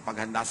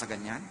nakakapaghanda sa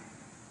ganyan.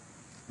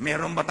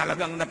 Meron ba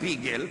talagang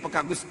napigil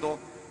pagka gusto?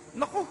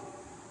 Naku,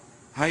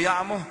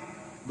 hayaan mo.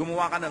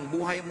 Gumawa ka ng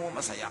buhay mo,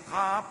 masaya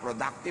ka,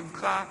 productive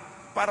ka,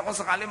 para kung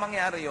sakali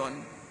mangyari yon,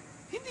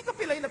 hindi ka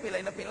pilay na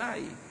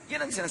pilay.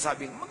 Yan ang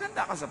sinasabing,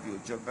 maganda ka sa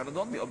future, pero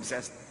don't be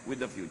obsessed with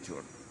the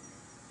future.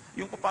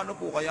 Yung paano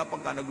po kaya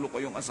pagka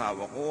nagluko yung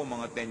asawa ko,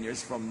 mga 10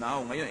 years from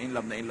now, ngayon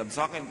in love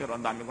sa akin, pero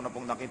ang dami ko na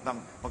pong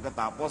nakitang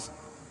pagkatapos,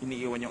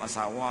 iniiwan yung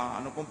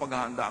asawa, ano pong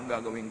paghahanda ang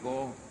gagawin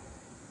ko?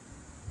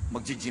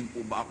 Mag-gym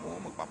po ba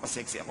ako?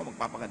 Magpapasexy ako?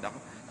 Magpapaganda ako?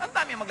 Ang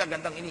dami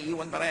magagandang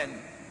iniiwan pa rin.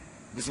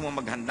 Gusto mo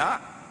maghanda?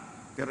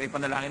 Pero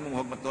ipanalangin mo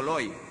huwag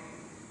matuloy.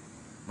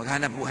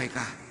 Maghanap buhay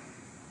ka.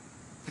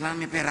 Kailangan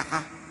may pera ka.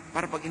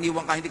 Para pag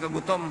iniwan ka, hindi ka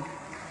gutom.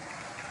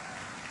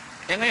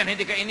 Ngayon,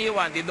 hindi ka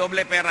iniwan, di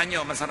doble pera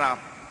nyo, masarap.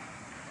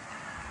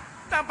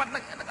 Dapat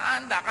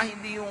nag-aanda ka,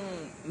 hindi yung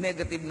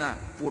negative na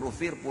puro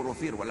fear,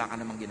 wala ka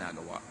namang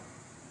ginagawa.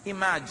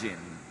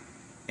 Imagine,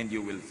 and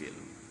you will feel.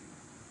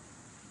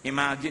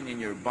 Imagine in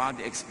your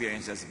body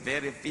experiences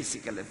very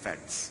physical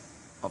effects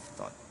of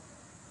thought.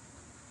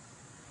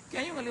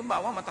 Kaya yung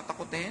halimbawa,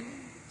 matatakotin.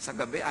 Sa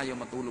gabi, ayaw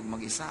matulog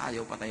mag-isa,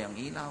 ayaw patay ang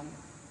ilaw.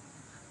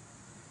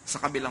 Sa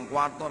kabilang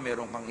kwarto,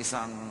 meron kang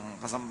isang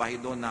kasambahay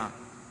doon na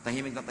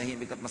tahimik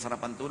at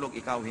masarap ang tulog,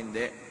 ikaw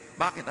hindi.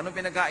 Bakit? Anong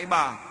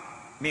pinagkaiba?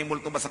 May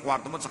multo ba sa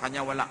kwarto mo at sa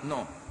kanya wala?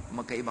 No.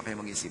 Magkaiba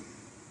kayo mag-isip.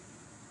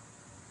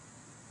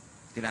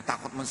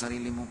 Tinatakot mo ang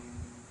sarili mo.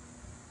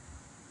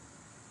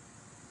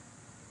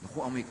 Naku,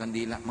 amoy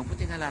kandila.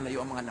 Mabuti na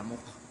lalayo ang mga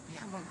lamok.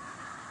 Kaya mo,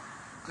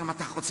 ka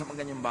matakot sa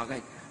mga ganyang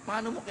bagay.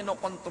 Paano mo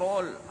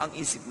kinokontrol ang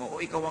isip mo o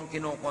ikaw ang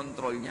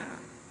kinokontrol niya?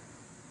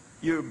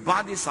 Your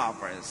body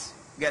suffers,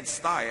 gets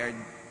tired,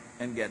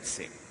 and gets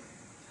sick.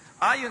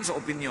 Ayon sa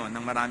opinion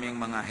ng maraming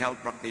mga health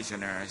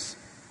practitioners,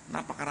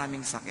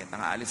 napakaraming sakit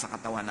ang aalis sa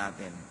katawan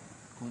natin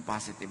kung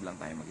positive lang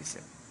tayo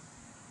mag-isip.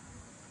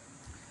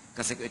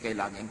 Kasi kung ikay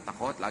laging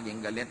takot,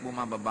 laging galit,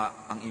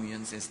 bumababa ang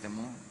immune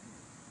system mo.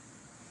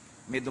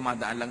 May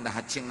dumadaan lang na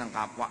hatching ng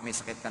kapwa, may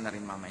sakit ka na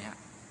rin mamaya.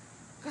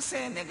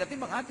 Kasi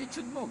negative ang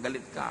attitude mo,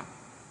 galit ka.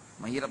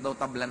 Mahirap daw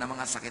tabla ng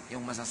mga sakit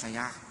yung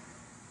masasaya.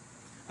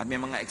 At may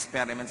mga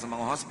experiments sa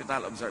mga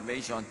hospital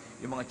observation,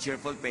 yung mga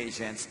cheerful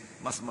patients,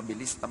 mas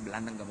mabilis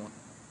tablan ng gamot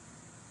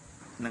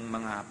ng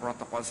mga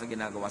protocols na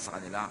ginagawa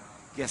sa kanila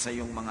kaysa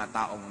yung mga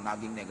taong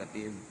naging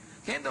negative.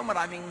 Kaya daw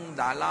maraming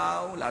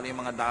dalaw, lalo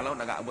yung mga dalaw,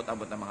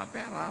 nag-aabot-abot ng mga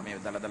pera, may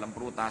daladalang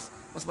prutas,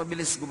 mas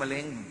mabilis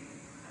gumaling.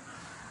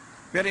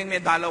 Pero yung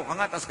may dalaw ka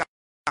nga, tapos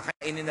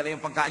kakainin nila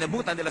yung pagkain,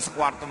 nabutan nila sa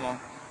kwarto mo,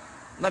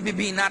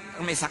 nabibinat,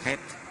 may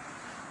sakit.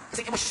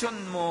 Kasi emosyon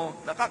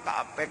mo,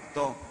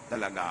 nakaka-apekto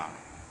talaga.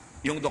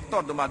 Yung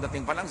doktor,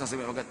 dumadating pa lang,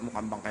 sasabihin,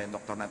 mukhang bang kayo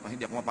doktor na ito,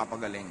 hindi ako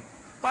mapapagaling.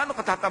 Paano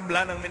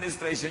katatabla ng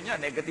administration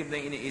niya? Negative na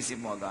yung iniisip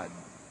mo agad.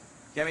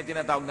 Kaya may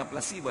tinatawag na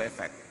placebo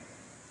effect.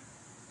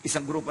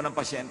 Isang grupo ng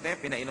pasyente,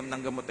 pinainom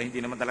ng gamot na hindi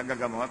naman talaga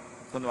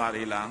gamot,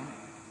 kunwari lang.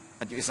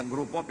 At yung isang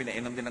grupo,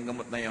 pinainom din ng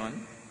gamot na yon.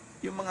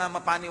 Yung mga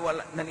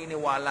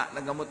naniniwala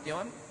na gamot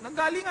yon,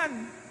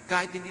 nanggalingan.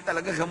 Kahit hindi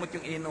talaga gamot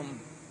yung inom.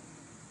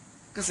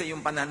 Kasi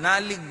yung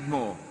pananalig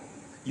mo,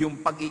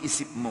 yung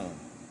pag-iisip mo,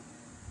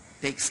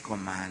 takes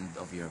command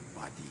of your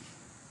body.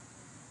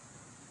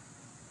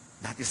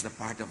 That is the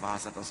part of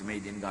us that was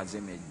made in God's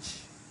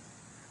image.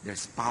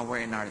 There's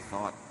power in our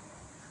thought.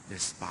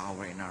 There's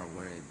power in our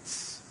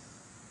words.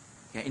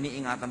 Kaya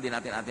iniingatan din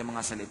natin ating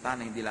mga salita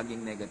na hindi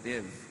laging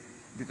negative.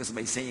 Because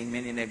by saying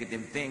many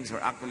negative things,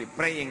 we're actually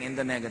praying in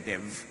the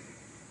negative.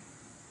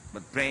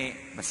 But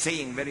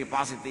saying very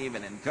positive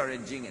and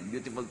encouraging and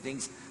beautiful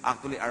things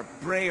actually are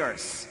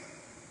prayers.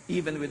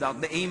 Even without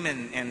the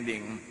amen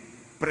ending,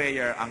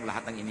 prayer ang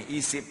lahat ng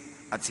iniisip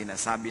at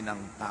sinasabi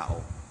ng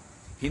tao.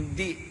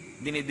 Hindi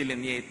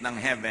dinidelineate ng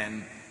heaven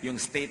yung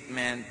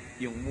statement,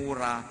 yung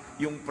mura,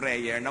 yung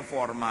prayer na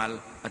formal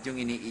at yung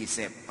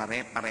iniisip.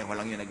 Pare-pareho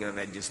lang yung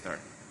nagre-register.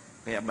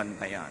 Kaya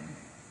bantayan.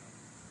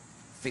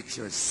 Fix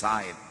your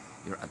sight,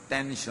 your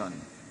attention,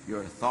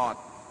 your thought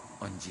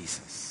on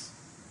Jesus.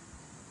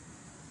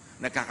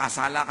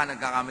 Nagkakasala ka,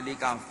 nagkakamali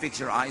ka,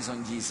 fix your eyes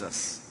on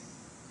Jesus.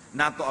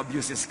 Not to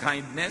abuse His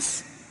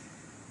kindness,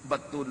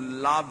 but to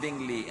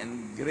lovingly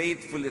and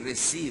gratefully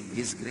receive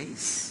His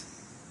grace.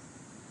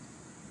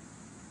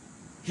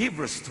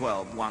 Hebrews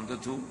 12,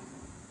 1-2.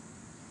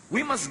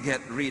 We must get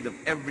rid of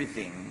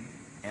everything,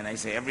 and I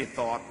say every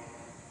thought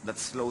that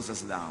slows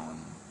us down,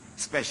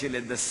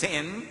 especially the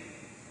sin,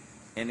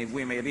 and if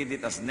we may read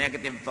it as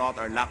negative thought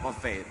or lack of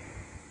faith,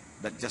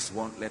 that just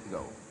won't let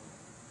go.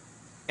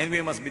 And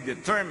we must be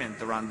determined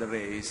to run the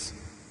race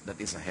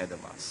that is ahead of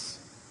us.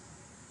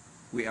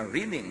 We are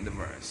reading the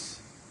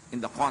verse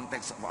in the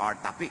context of our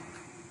topic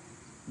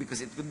because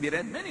it could be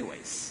read many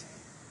ways.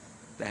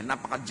 Dahil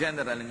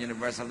napaka-general and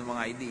universal ng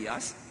mga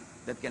ideas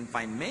that can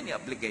find many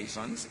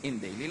applications in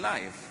daily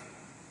life.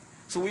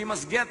 So we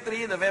must get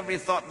rid of every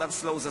thought that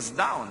slows us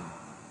down,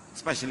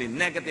 especially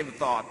negative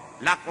thought,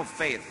 lack of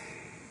faith,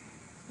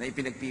 na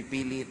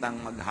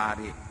ipinagpipilitang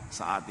maghari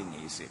sa ating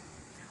isip.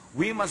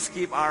 We must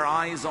keep our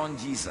eyes on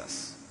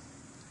Jesus,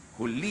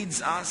 who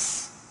leads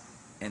us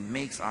and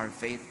makes our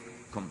faith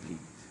complete.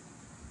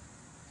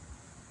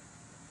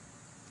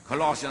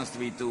 Colossians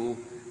 3:2,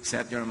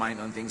 set your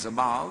mind on things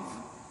above,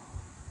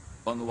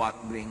 on what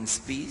brings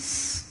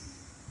peace,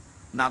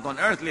 not on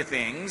earthly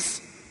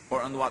things, or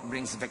on what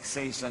brings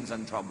vexations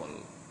and trouble.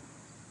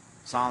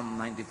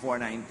 Psalm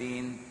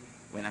 94:19,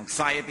 when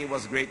anxiety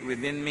was great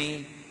within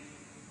me,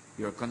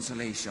 your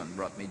consolation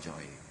brought me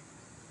joy.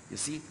 You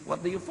see,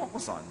 what do you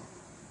focus on?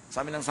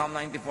 Sabi ng Psalm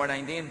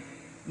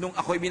 94:19, nung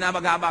ako'y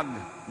binabagabag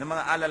ng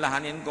mga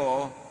alalahanin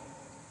ko,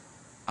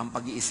 ang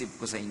pag-iisip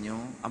ko sa inyo,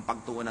 ang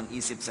pagtuon ng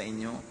isip sa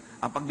inyo,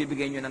 ang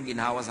pagbibigay nyo ng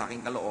ginhawa sa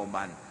aking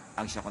kalooban,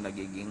 ang siya ko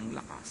nagiging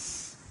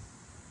lakas.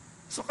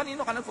 So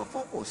kanino ka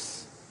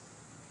nagpo-focus?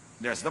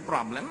 There's the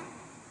problem,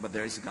 but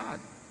there is God.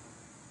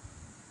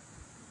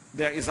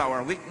 There is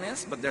our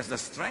weakness, but there's the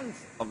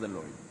strength of the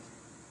Lord.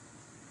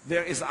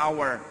 There is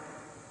our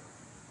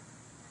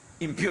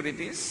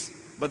impurities,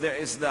 but there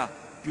is the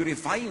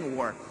purifying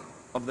work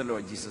of the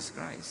Lord Jesus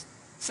Christ.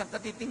 Saan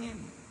ka titingin?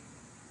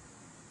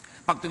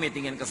 Pag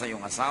tumitingin ka sa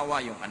iyong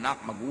asawa, yung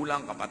anak,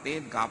 magulang,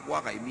 kapatid,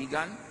 kapwa,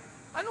 kaibigan,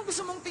 anong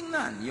gusto mong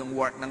tingnan? Yung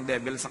work ng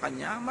devil sa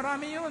kanya?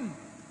 Marami yun.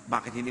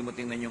 Bakit hindi mo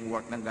tingnan yung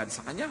work ng God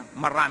sa kanya?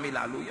 Marami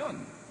lalo yun.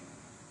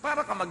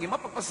 Para ka maging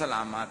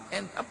mapapasalamat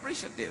and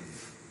appreciative.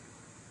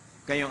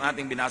 Kayong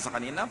ating binasa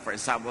kanina, 1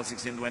 Samuel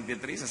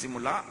 16:23 sa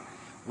simula,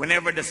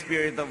 whenever the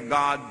Spirit of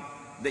God,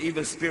 the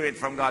evil spirit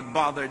from God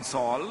bothered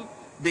Saul,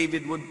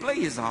 David would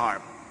play his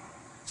harp.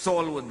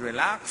 Saul would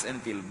relax and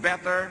feel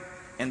better,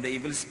 and the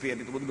evil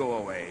spirit would go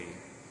away.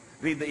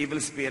 Read the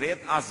evil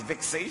spirit as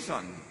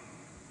vexation.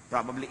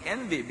 Probably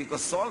envy,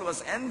 because Saul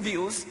was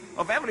envious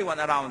of everyone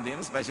around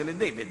him, especially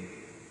David.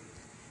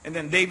 And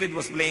then David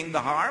was playing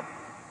the harp.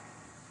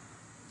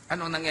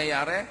 Anong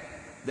nangyayari?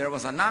 There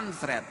was a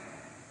non-threat.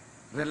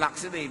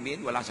 Relax si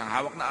David, wala siyang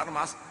hawak na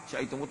armas,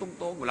 siya ay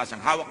tumutugtog, wala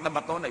siyang hawak na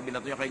bato na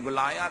ibinato niya kay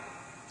Goliath.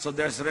 So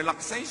there's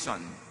relaxation.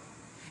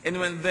 And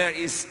when there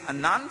is a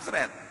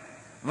non-threat,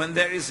 when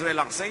there is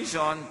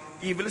relaxation,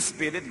 evil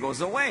spirit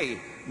goes away.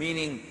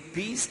 Meaning,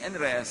 peace and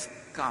rest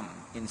come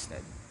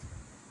instead.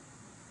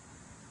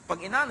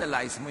 Pag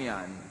inanalyze mo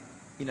yan,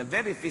 in a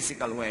very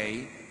physical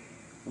way,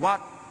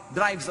 what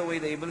drives away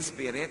the evil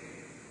spirit?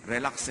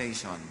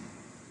 Relaxation,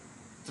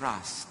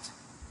 trust,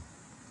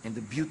 and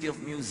the beauty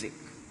of music,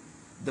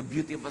 the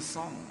beauty of a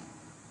song.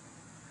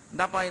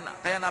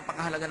 Kaya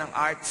napakahalaga ng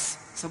arts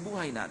sa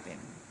buhay natin.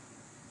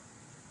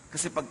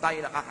 Kasi pag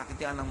tayo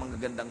nakakakita ng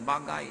magagandang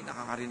bagay,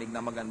 nakakarinig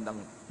ng magandang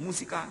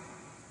musika,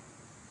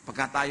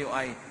 Pagka tayo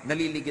ay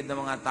naliligid ng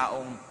mga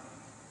taong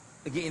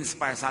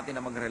nag-i-inspire sa atin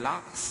na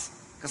mag-relax,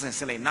 kasi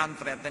sila ay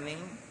non-threatening,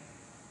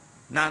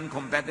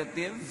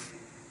 non-competitive,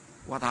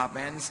 what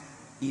happens?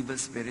 Evil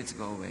spirits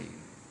go away.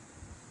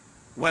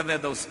 Whether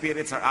those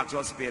spirits are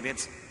actual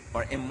spirits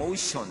or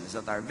emotions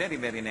that are very,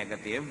 very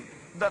negative,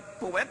 that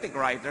poetic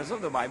writers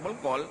of the Bible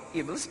call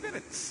evil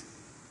spirits.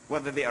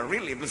 Whether they are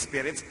real evil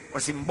spirits or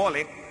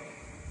symbolic,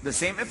 the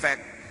same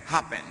effect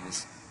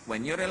happens.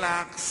 When you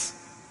relax,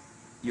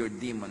 your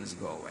demons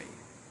go away.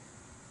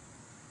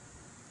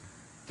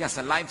 Kaya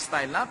sa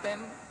lifestyle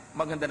natin,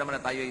 maganda naman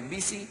na tayo ay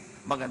busy,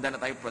 maganda na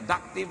tayo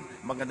productive,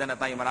 maganda na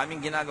tayo maraming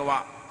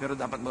ginagawa, pero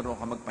dapat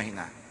marunong ka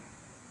magpahinga.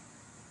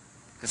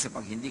 Kasi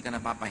pag hindi ka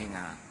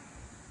napapahinga,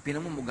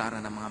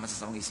 pinamumugaran ng mga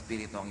masasamang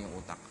espiritu ang iyong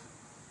utak.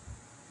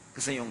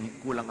 Kasi yung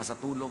kulang ka sa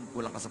tulog,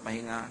 kulang ka sa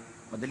pahinga,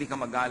 madali ka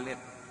magalit,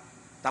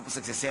 tapos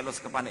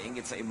nagsiselos ka pa,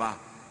 nainggit sa iba,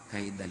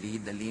 kay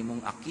dali-dali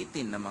mong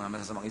akitin ng mga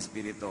masasamang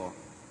espiritu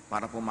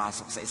para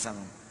pumasok sa isang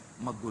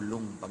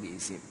magulong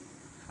pag-iisip.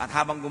 At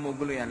habang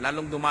gumugulo yan,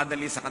 lalong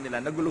dumadali sa kanila,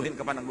 naguluhin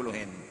ka pa ng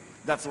guluhin.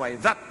 That's why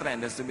that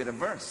trend has to be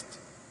reversed.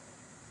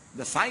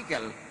 The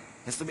cycle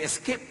has to be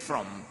escaped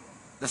from,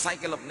 the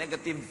cycle of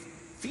negative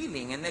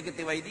feeling and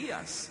negative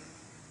ideas,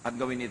 at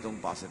gawin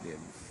itong positive.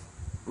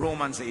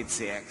 Romans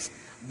 8:6,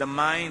 the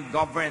mind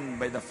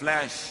governed by the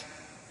flesh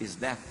is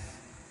death,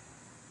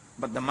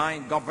 but the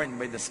mind governed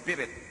by the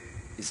Spirit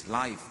is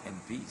life and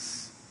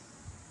peace.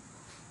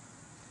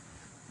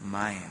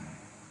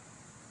 Mind.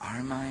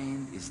 Our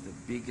mind is the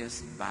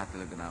biggest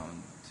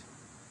battleground.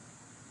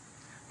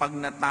 Pag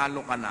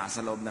natalo ka na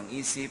sa loob ng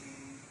isip,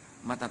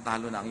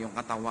 matatalo na ang iyong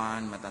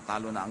katawan,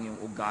 matatalo na ang iyong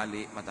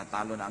ugali,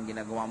 matatalo na ang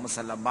ginagawa mo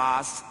sa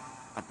labas,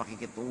 at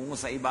pakikitungo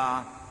sa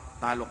iba,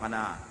 talo ka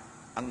na.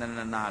 Ang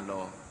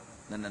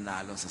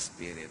nananalo sa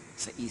spirit,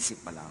 sa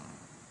isip pa lang.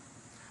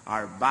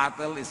 Our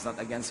battle is not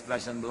against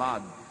flesh and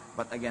blood,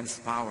 but against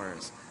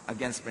powers,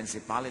 against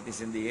principalities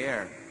in the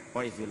air,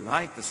 or if you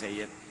like to say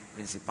it,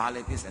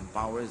 principalities and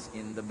powers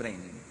in the brain,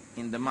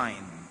 in the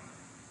mind.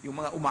 Yung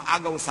mga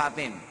umaagaw sa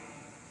atin,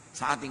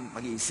 sa ating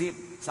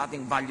pag-iisip, sa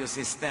ating value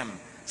system,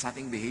 sa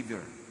ating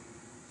behavior.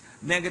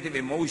 Negative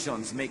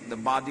emotions make the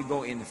body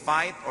go in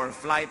fight or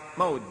flight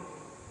mode,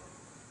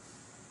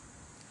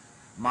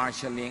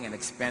 marshalling and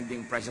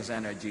expending precious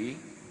energy,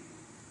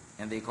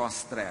 and they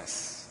cause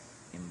stress,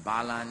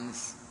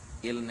 imbalance,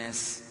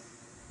 illness,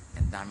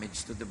 and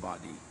damage to the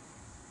body.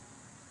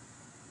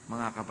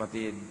 Mga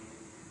kapatid,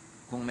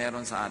 kung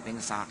meron sa ating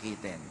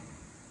sakitin,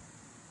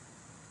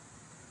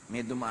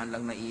 may dumaan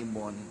lang na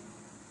ibon,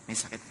 may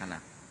sakit ka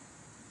na.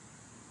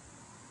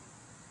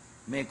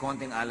 May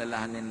konting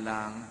alalahanin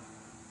lang,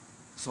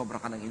 sobra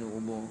ka ng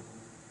inuubo.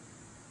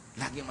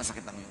 Laging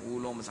masakit ang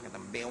ulo, masakit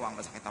ang bewang,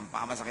 masakit ang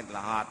paa, masakit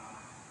lahat.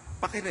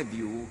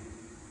 Paki-review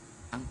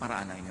ang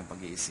paraan ng inyong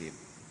pag-iisip.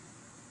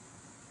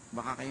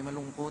 Baka kayo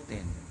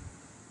malungkotin,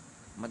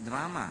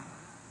 madrama,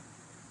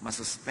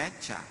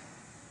 masuspetsa,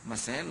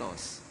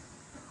 maselos,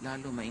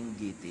 lalo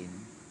mainggitin.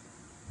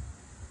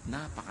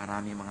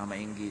 Napakarami mga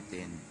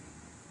mainggitin,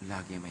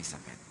 lagi may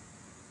sakit.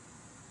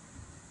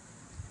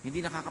 Hindi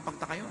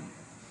nakakapagtaka yun.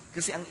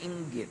 Kasi ang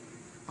inggit,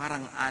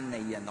 parang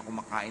anay yan na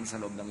kumakain sa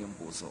loob ng iyong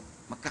puso.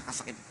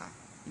 Magkakasakit ka.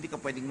 Hindi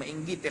ka pwedeng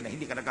mainggitin na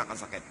hindi ka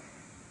nagkakasakit.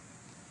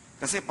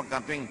 Kasi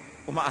pagka tuwing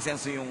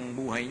umaasenso yung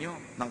buhay nyo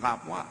ng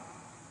kapwa,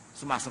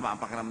 sumasama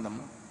ang pakiramdam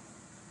mo.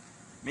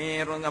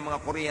 Mayroon nga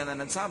mga Korean na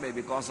nagsabi,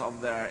 because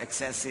of their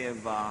excessive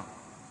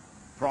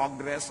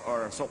progress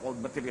or so-called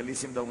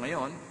materialism daw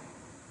ngayon,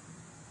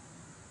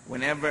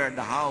 whenever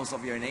the house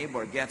of your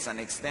neighbor gets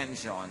an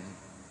extension,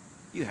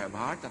 you have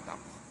a heart attack.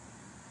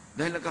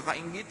 Dahil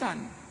nagkakainggitan.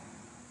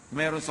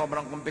 Mayroon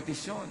sobrang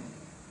kompetisyon.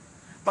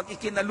 Pag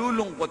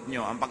ikinalulungkot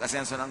nyo ang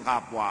pag-asenso ng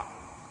kapwa,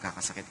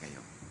 kakasakit kayo.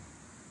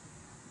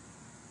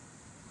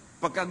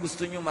 Pagka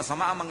gusto nyo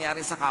masama ang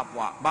mangyari sa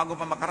kapwa, bago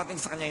pa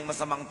makarating sa kanya yung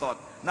masamang thought,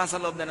 nasa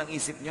loob na ng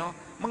isip nyo,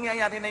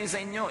 mangyayari na yun sa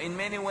inyo in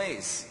many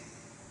ways.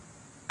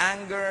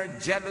 Anger,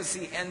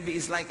 jealousy, envy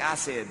is like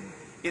acid.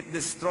 It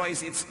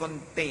destroys its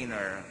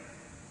container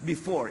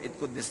before it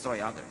could destroy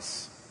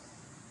others.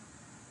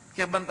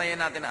 Kaya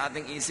bantayan natin ang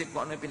ating isip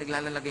kung ano yung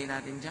pinaglalalagay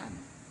natin dyan.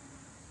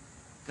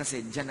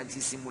 Kasi dyan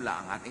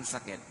nagsisimula ang ating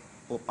sakit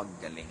o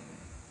paggaling.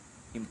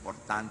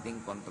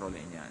 Importanteng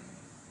kontrolin yan.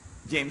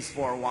 James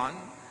 4:1,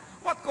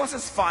 what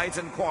causes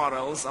fights and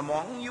quarrels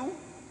among you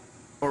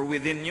or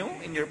within you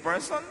in your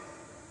person?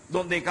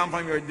 Don't they come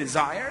from your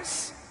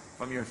desires?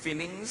 From your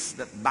feelings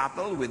that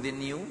battle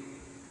within you?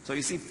 So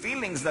you see,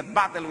 feelings that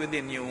battle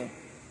within you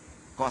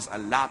cause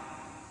a lot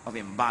of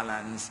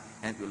imbalance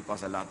and it will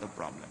cause a lot of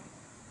problem.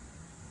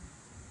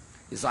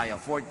 Isaiah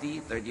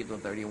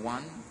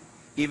 40:30-31,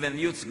 even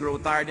youths grow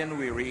tired and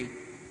weary,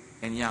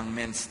 and young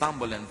men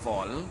stumble and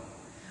fall.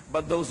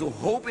 But those who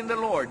hope in the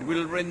Lord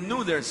will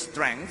renew their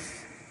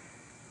strength,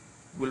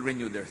 will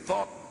renew their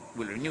thought,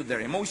 will renew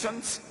their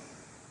emotions,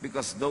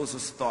 because those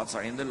whose thoughts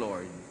are in the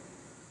Lord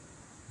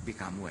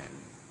become well.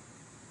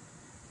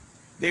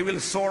 They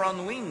will soar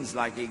on wings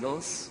like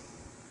eagles.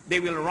 They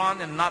will run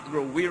and not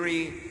grow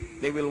weary.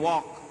 They will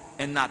walk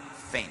and not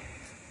faint.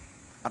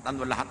 At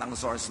ano lahat ang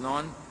source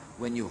nun?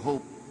 When you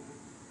hope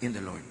in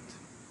the Lord.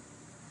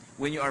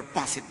 When you are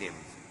positive.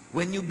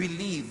 When you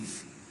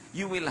believe,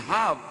 you will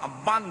have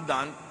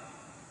abundant,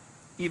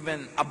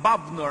 even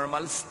above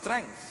normal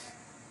strength.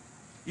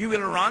 You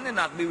will run and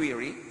not be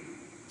weary,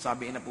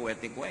 sabi in a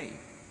poetic way.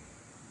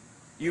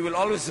 You will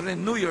always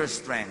renew your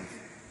strength.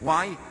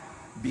 Why?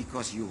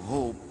 Because you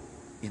hope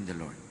in the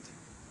Lord.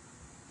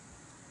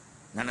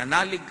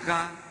 Nananalig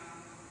ka,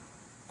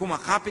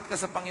 kumakapit ka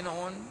sa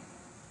Panginoon,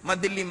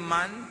 madilim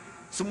man,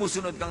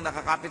 sumusunod kang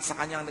nakakapit sa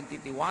Kanyang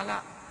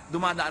nagtitiwala,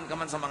 dumadaan ka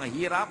man sa mga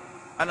hirap,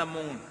 alam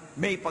mong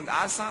may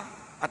pag-asa,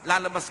 at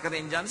lalabas ka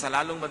rin dyan sa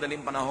lalong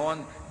madaling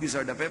panahon. These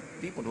are the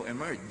people who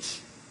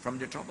emerge from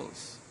their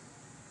troubles.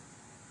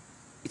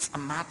 It's a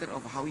matter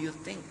of how you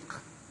think.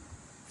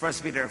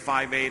 1 Peter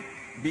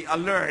 5:8, be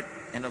alert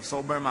and of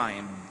sober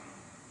mind,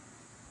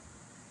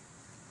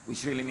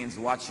 which really means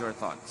watch your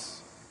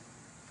thoughts.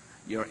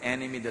 Your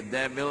enemy, the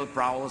devil,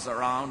 prowls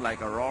around like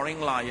a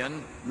roaring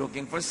lion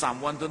looking for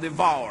someone to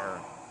devour.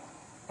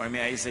 Or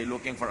may I say,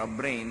 looking for a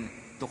brain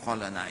to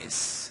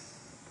colonize.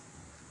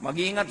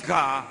 Mag-iingat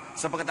ka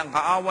sapagkat ang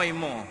kaaway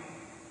mo,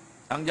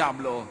 ang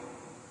diablo,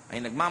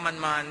 ay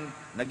nagmamanman,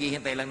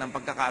 naghihintay lang ng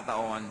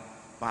pagkakataon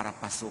para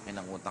pasukin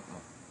ang utak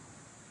mo.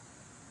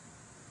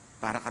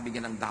 Para ka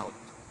bigyan ng doubt,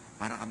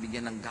 para ka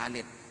bigyan ng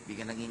galit,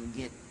 bigyan ng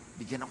inggit,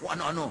 bigyan ng kung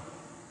ano-ano,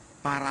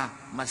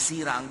 para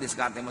masira ang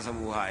diskarte mo sa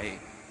buhay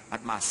at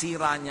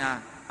masira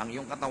niya ang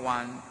iyong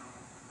katawan,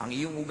 ang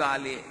iyong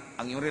ugali,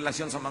 ang iyong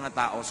relasyon sa mga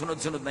tao.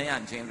 Sunod-sunod na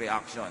yan, chain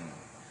reaction.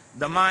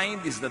 The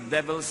mind is the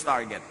devil's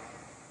target.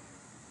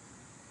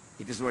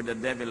 It is where the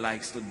devil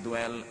likes to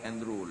dwell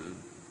and rule.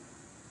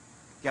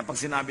 Kaya pag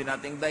sinabi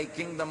natin, thy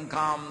kingdom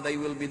come, thy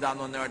will be done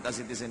on earth as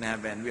it is in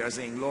heaven, we are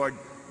saying, Lord,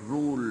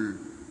 rule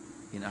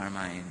in our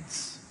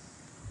minds.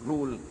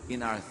 Rule in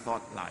our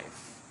thought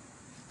life.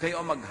 Kayo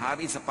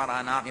maghari sa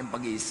paraan ng aking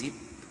pag-iisip.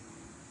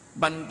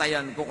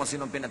 Bantayan ko kung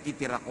sinong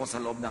pinatitira ko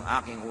sa loob ng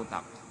aking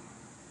utak.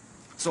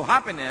 So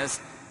happiness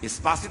is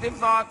positive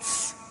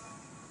thoughts.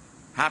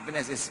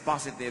 Happiness is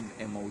positive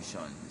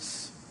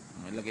emotions.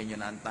 Ilagay nyo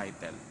na ang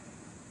title.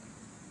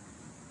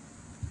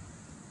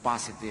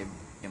 Positive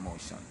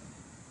emotion.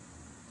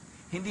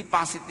 Hindi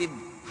positive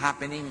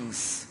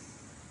happenings.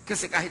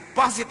 Kasi kahit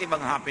positive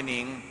ang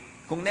happening,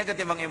 kung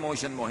negative ang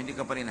emotion mo, hindi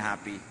ka pa rin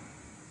happy.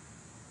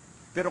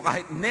 Pero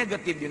kahit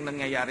negative yung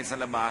nangyayari sa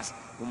labas,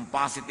 kung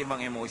positive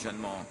ang emotion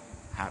mo,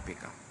 happy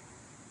ka.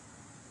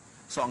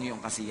 So ang iyong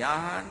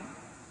kasiyahan,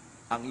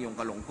 ang iyong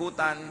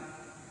kalungkutan,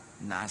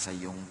 nasa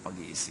iyong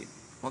pag-iisip.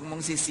 Huwag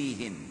mong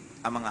sisihin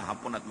ang mga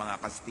Hapon at mga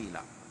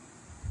Kastila.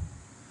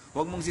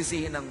 Huwag mong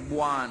sisihin ang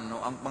buwan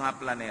o ang mga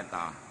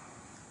planeta.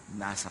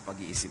 Nasa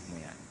pag-iisip mo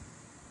yan.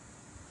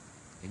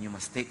 And you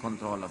must take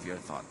control of your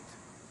thought.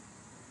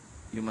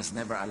 You must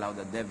never allow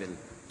the devil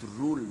to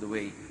rule the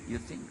way you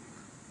think.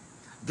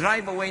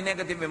 Drive away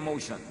negative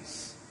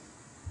emotions.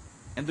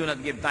 And do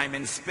not give time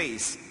and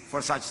space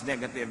for such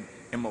negative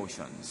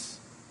emotions.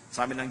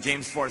 Sabi ng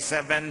James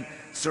 4:7,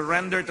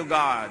 surrender to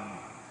God.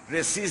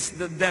 Resist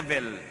the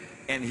devil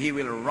and he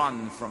will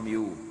run from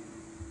you.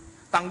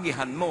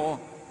 Tanggihan mo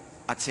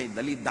at siya'y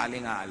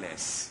dali-daling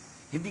aalis.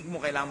 Hindi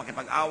mo kailangang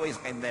makipag-away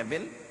sa kay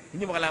devil.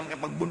 Hindi mo kailangang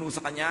makipagbuno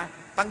sa kanya.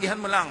 Tanggihan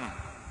mo lang.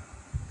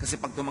 Kasi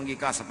pag tumanggi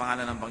ka sa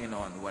pangalan ng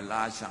Panginoon,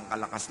 wala siyang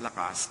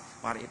kalakas-lakas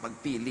para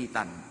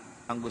ipagpilitan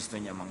ang gusto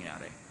niya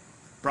mangyari.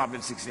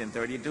 Proverbs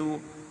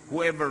 16:32,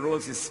 whoever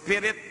rules his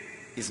spirit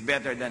is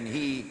better than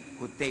he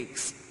who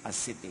takes a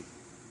city.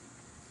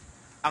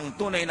 Ang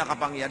tunay na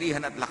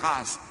kapangyarihan at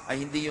lakas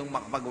ay hindi yung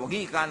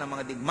makapagwagi ka ng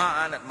mga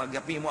digmaan at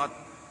magapi mo at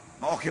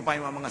ma-occupy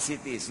mo ang mga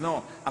cities.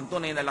 No, ang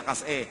tunay na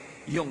lakas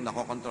yung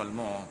nakokontrol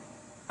mo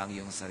ang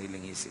iyong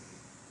sariling isip.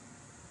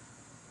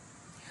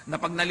 Na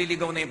pag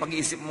naliligaw na yung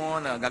pag-iisip mo,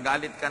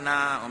 nagagalit ka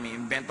na, o may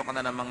invento ka na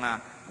ng mga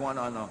kung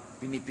ano-ano,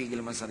 pinipigil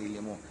mo ang sarili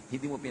mo.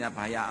 Hindi mo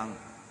pinapahayaang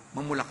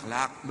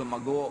mamulaklak,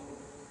 lumago,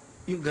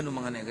 yung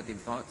ganun mga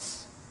negative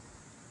thoughts.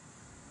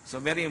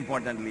 So very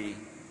importantly,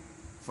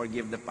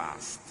 forgive the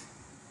past.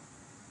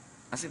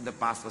 As if the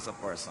past was a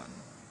person.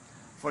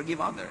 Forgive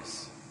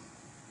others.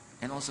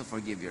 And also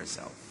forgive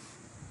yourself.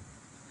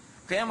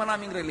 Kaya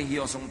maraming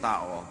relihiyosong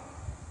tao,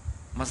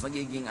 mas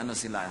nagiging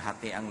sila,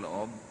 hati ang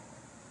loob.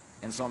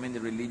 And so many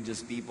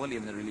religious people,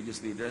 even the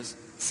religious leaders,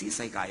 see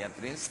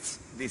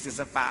psychiatrists. This is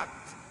a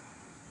fact.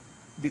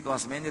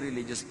 Because many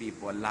religious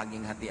people,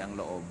 laging hati ang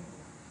loob.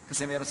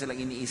 Kasi meron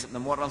silang iniisip na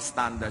moral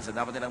standards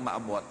na dapat nilang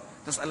maabot.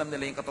 Tapos alam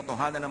nila yung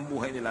katotohanan ng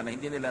buhay nila na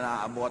hindi nila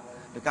naaabot.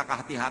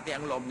 Nagkakahati-hati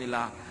ang loob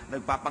nila.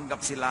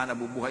 Nagpapanggap sila,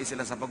 nabubuhay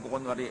sila sa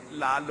pagkukunwari.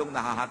 Lalong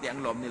nahahati ang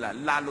loob nila.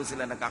 Lalo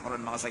sila nagkakaroon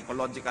ng mga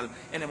psychological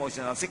and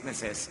emotional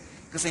sicknesses.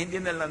 Kasi hindi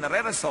nila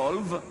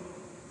nare-resolve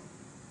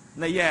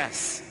na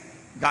yes,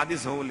 God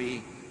is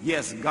holy.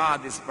 Yes,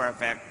 God is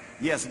perfect.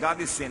 Yes,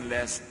 God is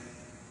sinless.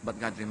 But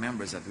God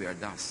remembers that we are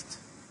dust.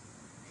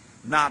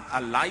 Not a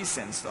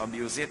license to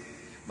abuse it.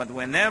 But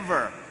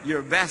whenever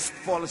your best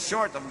falls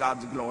short of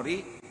God's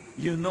glory,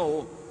 you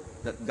know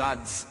that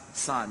God's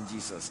Son,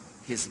 Jesus,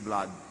 His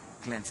blood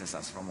cleanses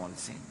us from all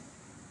sin.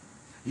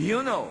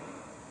 You know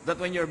that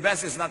when your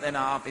best is not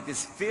enough, it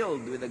is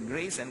filled with the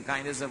grace and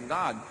kindness of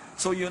God.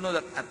 So you know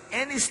that at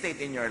any state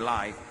in your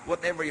life,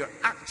 whatever your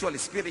actual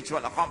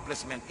spiritual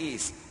accomplishment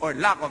is, or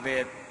lack of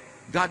it,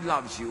 God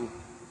loves you,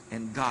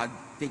 and God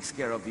takes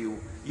care of you.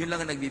 Yun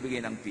lang ang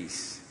nagbibigay ng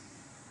peace.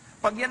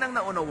 Pag yan ang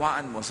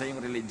naunawaan mo sa iyong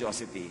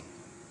religiosity,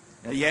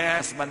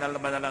 yes, banal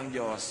na banal ang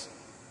Diyos,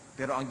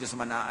 pero ang Diyos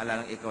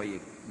manaalala ng ikaw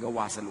ay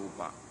gawa sa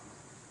lupa.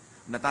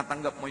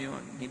 Natatanggap mo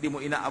yun. Hindi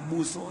mo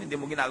inaabuso, hindi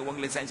mo ginagawang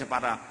lisensya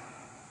para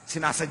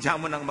sinasadya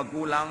mo ng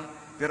magkulang,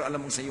 pero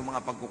alam mo sa iyong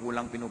mga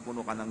pagkukulang,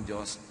 pinupuno ka ng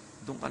Diyos,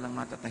 doon ka lang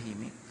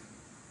matatahimik.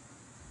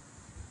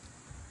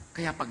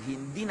 Kaya pag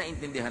hindi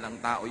naintindihan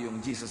ng tao yung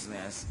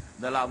Jesusness,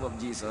 the love of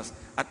Jesus,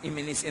 at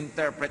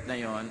i-misinterpret na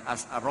yon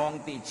as a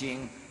wrong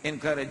teaching,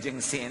 encouraging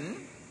sin,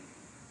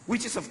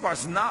 which is of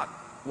course not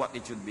what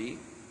it should be,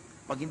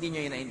 pag hindi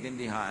nyo yun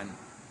naintindihan,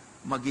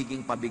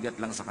 magiging pabigat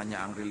lang sa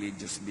kanya ang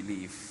religious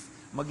belief.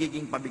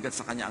 Magiging pabigat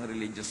sa kanya ang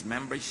religious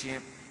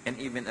membership and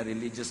even a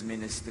religious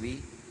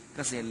ministry.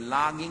 Kasi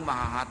laging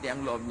mahahati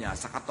ang loob niya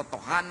sa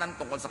katotohanan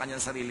tungkol sa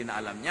kanyang sarili na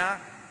alam niya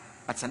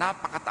at sa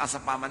napakataas sa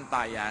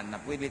pamantayan na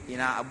pwede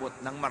inaabot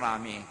ng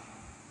marami,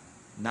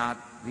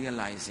 not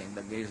realizing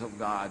the grace of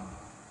God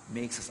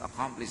makes us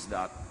accomplish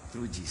that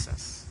through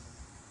Jesus.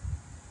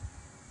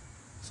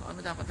 So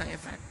ano dapat ang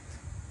effect?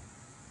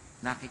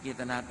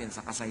 Nakikita natin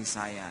sa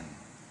kasaysayan,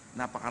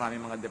 napakarami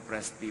mga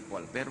depressed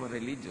people, pero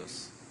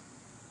religious.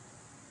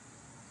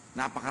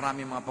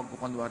 Napakarami mga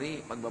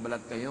pagkukunwari,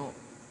 pagbabalat kayo.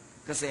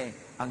 Kasi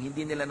ang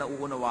hindi nila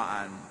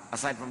nauunawaan,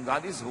 aside from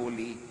God is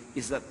holy,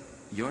 is that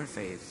your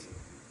faith,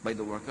 by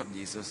the work of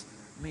Jesus,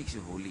 makes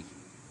you holy.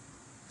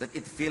 That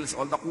it fills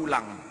all the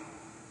kulang.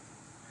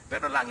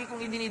 Pero lagi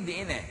kong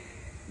idinidiin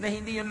na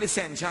hindi yung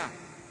lisensya.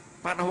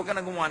 Para huwag ka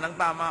na gumawa ng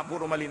tama,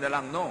 puro mali na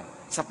lang. No.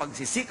 Sa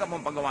pagsisikap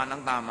mong paggawa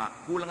ng tama,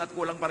 kulang at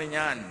kulang pa rin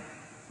yan.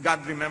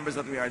 God remembers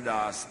that we are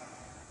dust.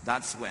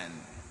 That's when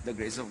the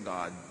grace of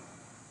God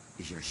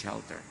is your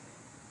shelter,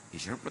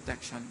 is your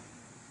protection.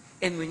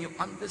 And when you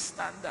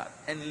understand that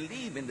and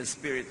live in the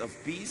spirit of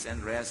peace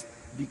and rest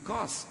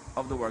because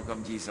of the work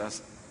of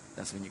Jesus,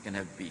 that's when you can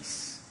have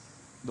peace.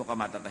 Doon ka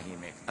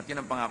matatahimik. At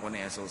yun ang pangako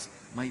ni Jesus,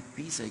 my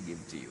peace I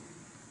give to you.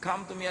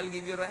 Come to me, I'll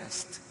give you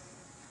rest.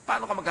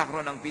 Paano ka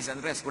magkakaroon ng peace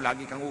and rest kung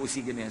lagi kang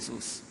uusigin ni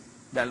Jesus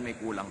dahil may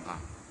kulang ka?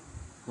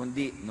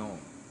 Kundi,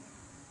 no.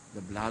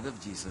 The blood of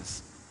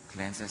Jesus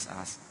cleanses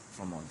us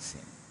from all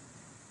sin.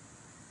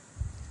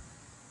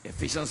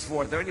 Ephesians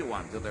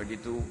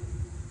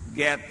 4:31-32,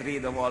 get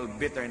rid of all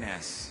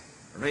bitterness,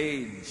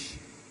 rage,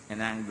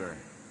 and anger,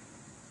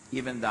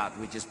 even that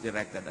which is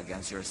directed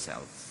against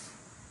yourself.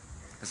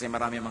 Kasi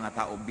marami mga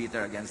tao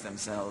bitter against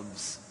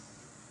themselves,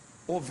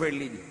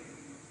 overly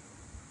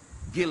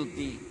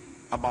guilty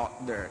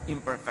about their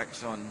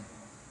imperfection.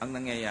 Ang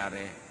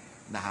nangyayari,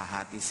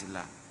 nahahati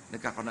sila.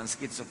 Nagkakaroon ng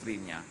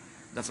schizophrenia.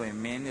 That's why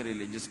many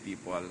religious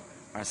people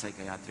are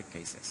psychiatric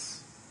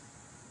cases.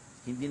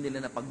 Hindi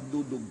nila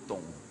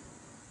napagdudugtong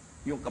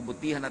yung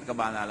kabutihan at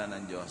kabanalan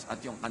ng Diyos at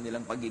yung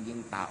kanilang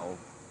pagiging tao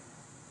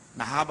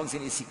na habang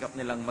sinisikap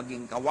nilang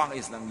maging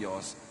kawangis ng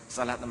Diyos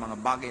sa lahat ng mga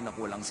bagay na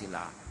kulang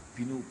sila,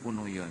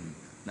 pinupuno yun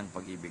ng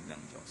pag-ibig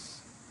ng Diyos.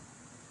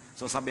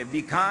 So sabi,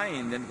 be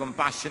kind and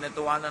compassionate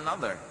to one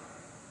another,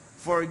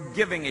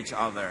 forgiving each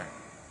other,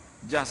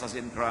 just as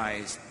in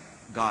Christ,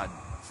 God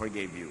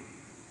forgave you.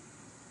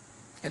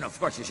 And of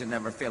course, you should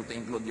never fail to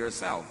include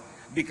yourself.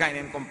 Be kind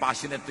and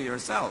compassionate to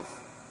yourself,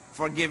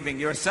 forgiving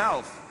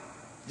yourself,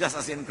 just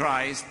as in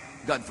Christ,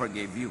 God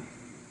forgave you.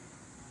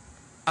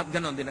 At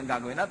ganon din ang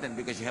gagawin natin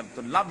because you have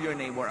to love your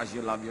neighbor as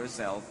you love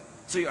yourself.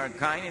 So you are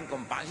kind and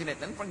compassionate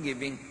and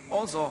forgiving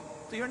also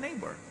to your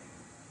neighbor.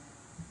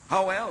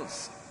 How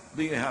else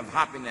do you have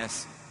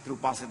happiness through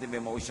positive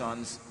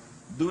emotions?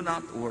 Do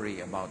not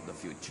worry about the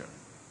future.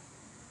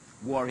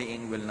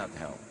 Worrying will not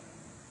help.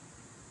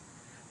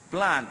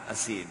 Plant a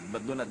seed,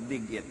 but do not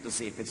dig it to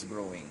see if it's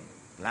growing.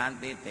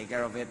 Plant it, take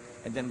care of it,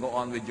 and then go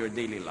on with your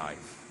daily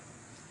life.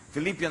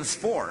 Philippians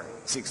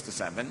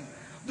 4:6-7,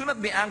 do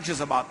not be anxious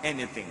about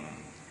anything,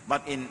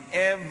 but in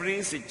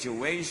every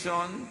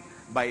situation,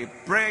 by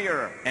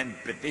prayer and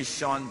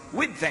petition,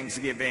 with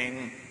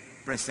thanksgiving,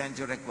 present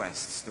your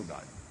requests to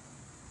God.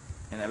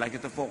 And I'd like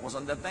you to focus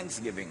on the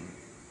thanksgiving,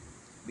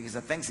 because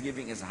the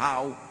thanksgiving is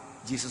how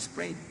Jesus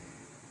prayed.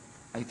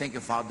 I thank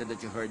you, Father,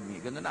 that you heard me.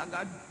 Ganun na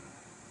agad.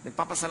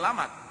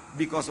 Nagpapasalamat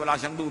because wala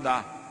siyang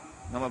duda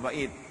na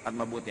mabait at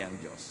mabuti ang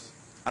Diyos.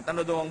 At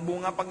ano daw ang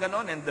bunga pag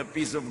ganon? And the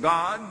peace of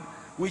God,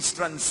 which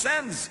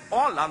transcends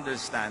all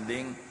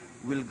understanding,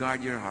 will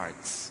guard your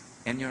hearts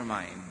and your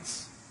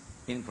minds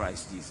in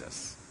Christ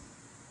Jesus.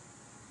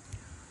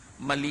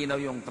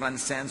 Malinaw yung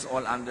transcends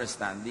all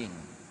understanding.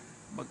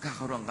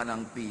 Magkakaroon ka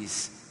ng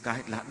peace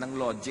kahit lahat ng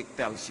logic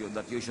tells you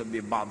that you should be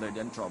bothered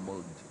and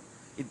troubled.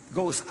 It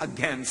goes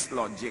against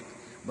logic.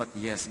 But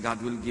yes,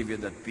 God will give you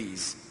that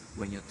peace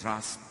when you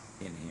trust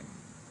in Him.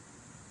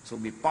 So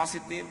be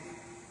positive,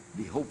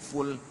 be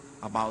hopeful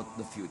about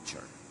the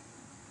future.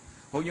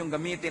 Huwag yung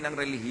gamitin ang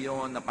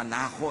relihiyon na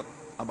panakot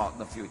about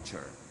the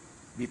future.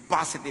 Be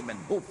positive and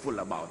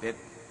hopeful about it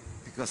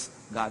Because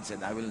God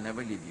said, I will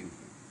never leave you.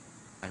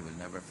 I will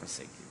never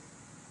forsake you.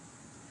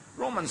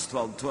 Romans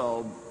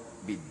 12:12,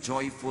 be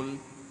joyful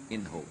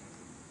in hope.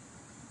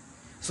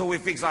 So we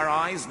fix our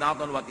eyes not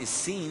on what is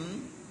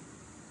seen,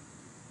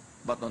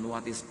 but on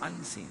what is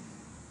unseen.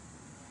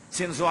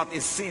 Since what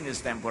is seen is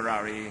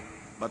temporary,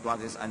 but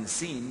what is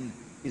unseen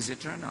is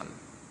eternal.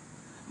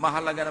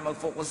 Mahalaga na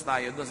mag-focus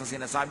tayo doon sa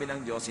sinasabi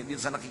ng Diyos, hindi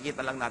sa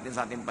nakikita lang natin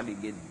sa ating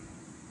paligid.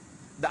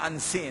 The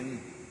unseen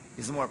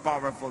is more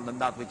powerful than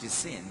that which is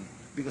seen,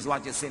 because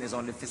what is seen is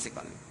only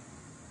physical.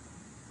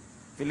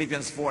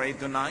 Philippians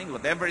 4:8-9,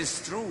 whatever is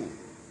true,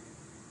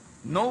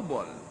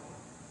 noble,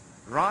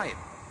 right,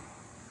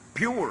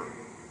 pure,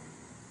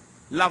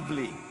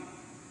 lovely,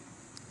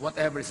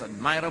 whatever is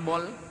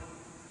admirable,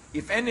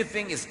 if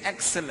anything is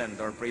excellent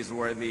or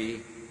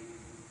praiseworthy,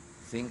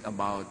 think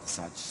about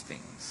such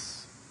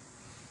things.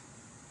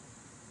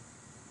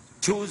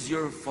 Choose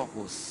your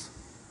focus.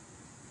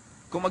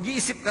 Kung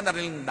mag-iisip ka na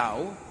rin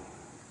daw,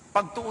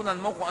 pagtuunan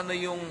mo kung ano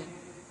yung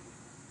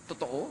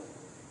totoo,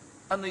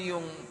 ano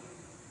yung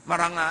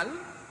marangal,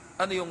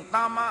 ano yung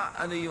tama,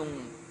 ano yung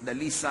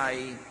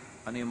dalisay,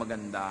 ano yung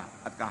maganda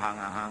at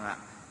kahanga-hanga.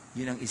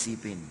 Yun ang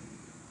isipin.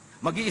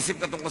 Mag-iisip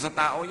ka tungkol sa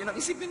tao, yun ang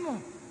isipin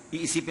mo.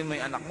 Iisipin mo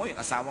yung anak mo, yung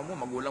asawa mo,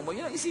 magulang mo,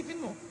 yun ang isipin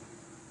mo.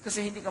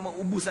 Kasi hindi ka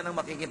maubusan ng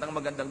makikita ng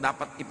magandang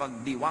dapat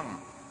ipagdiwang.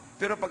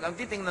 Pero pag ang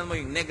titingnan mo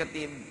yung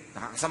negative,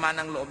 nakakasama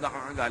ng loob,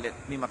 nakakagalit,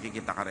 may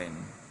makikita ka rin.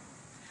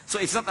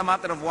 So it's not a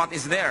matter of what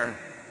is there,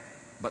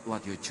 but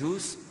what you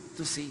choose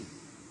to see.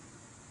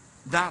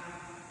 That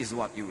is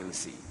what you will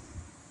see.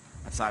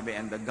 At sabi,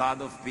 and the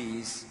God of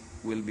peace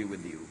will be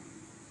with you.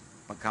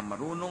 Pagka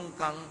marunong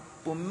kang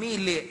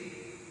pumili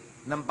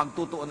ng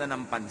pagtutuunan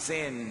ng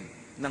pansin,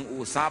 ng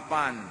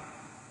usapan,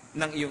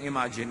 ng iyong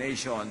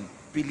imagination,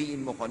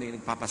 piliin mo kung ano yung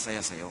nagpapasaya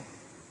sa'yo.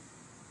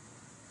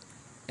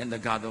 And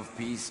the God of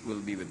peace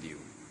will be with you.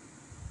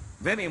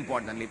 Very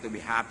importantly, to be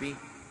happy,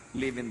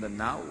 live in the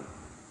now.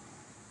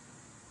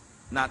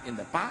 Not in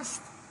the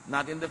past,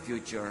 not in the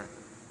future,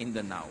 in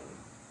the now.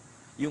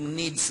 Yung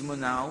needs mo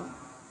now,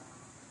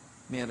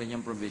 meron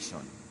niyang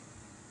provision.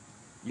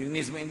 Yung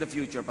needs mo in the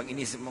future, pag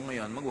inisip mo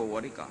ngayon,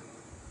 magwo-worry ka.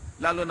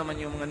 Lalo naman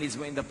yung mga needs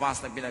mo in the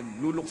past na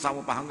pinagluluksa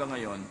mo pa hanggang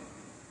ngayon,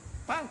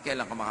 parang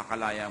kailan ka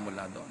makakalaya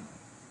mula doon?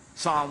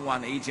 Psalm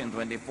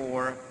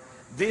 118:24,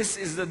 this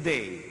is the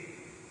day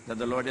that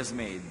the Lord has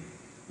made.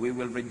 We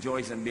will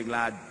rejoice and be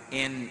glad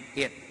in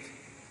it.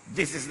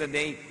 This is the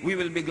day we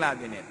will be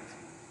glad in it.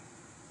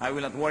 I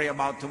will not worry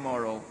about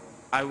tomorrow.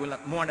 I will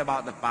not mourn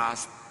about the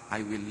past.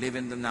 I will live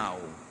in the now.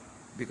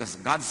 Because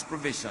God's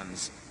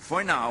provisions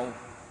for now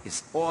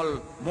is all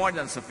more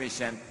than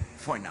sufficient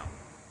for now.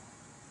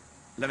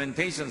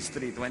 Lamentations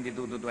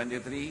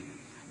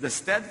 3:22-23, the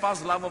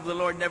steadfast love of the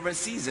Lord never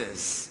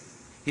ceases.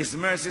 His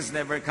mercies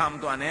never come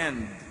to an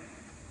end.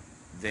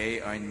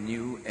 They are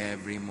new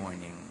every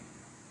morning.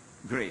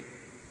 Great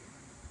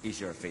is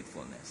your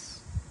faithfulness.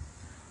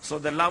 So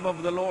the love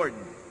of the Lord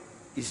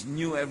is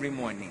new every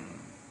morning.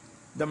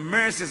 The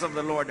mercies of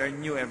the Lord are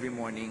new every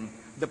morning.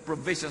 The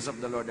provisions of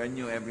the Lord are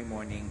new every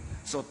morning.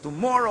 So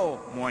tomorrow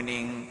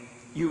morning,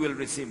 you will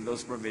receive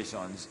those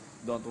provisions.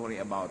 Don't worry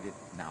about it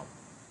now.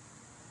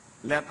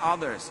 Let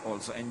others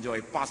also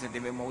enjoy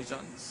positive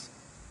emotions.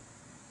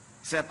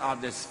 Set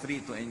others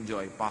free to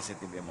enjoy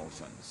positive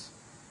emotions.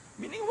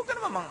 Meaning, huwag ka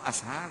naman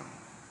mang-ashar.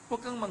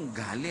 Huwag kang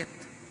manggalit.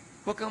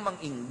 Huwag kang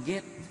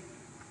manginggit.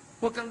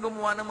 Huwag kang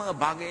gumawa ng mga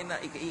bagay na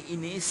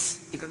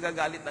ikaiinis,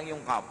 ikagagalit ng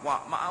iyong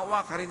kapwa.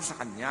 Maawa ka rin sa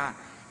kanya.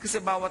 Kasi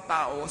bawat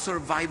tao,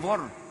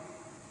 survivor.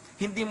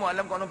 Hindi mo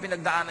alam kung anong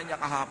pinagdaanan niya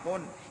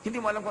kahapon. Hindi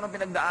mo alam kung anong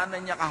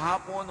pinagdaanan niya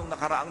kahapon, nung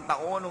nakaraang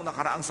taon, nung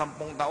nakaraang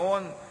 10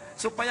 taon.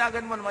 So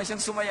payagan mo naman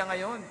siyang sumaya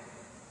ngayon.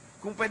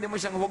 Kung pwede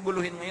mo siyang huwag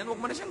guluhin ngayon, huwag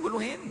mo na siyang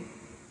guluhin.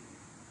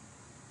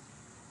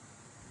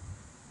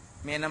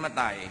 May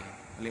namatay,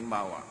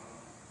 halimbawa,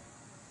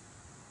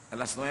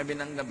 alas 9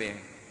 ng gabi,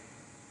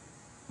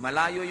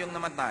 malayo yung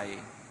namatay,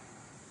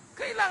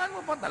 kailangan mo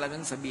pa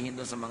talagang sabihin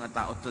doon sa mga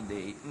tao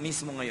today,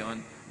 mismo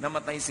ngayon,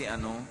 namatay si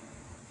ano,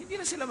 hindi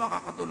na sila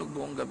makakatulog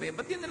buong gabi,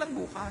 ba't yun na lang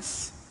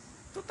bukas?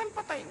 Total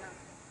patay na.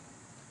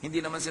 Hindi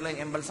naman sila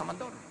yung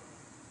embalsamador.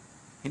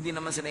 Hindi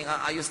naman sila yung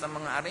aayos ng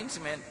mga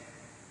arrangement.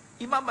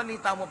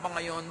 Ibabalita mo pa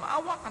ngayon,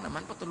 maawa ka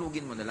naman,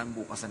 patulugin mo na lang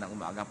bukas na ng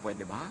umaga,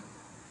 pwede ba?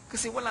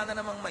 Kasi wala na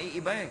namang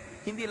maiiba eh.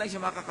 Hindi lang siya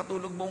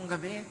makakatulog buong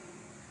gabi.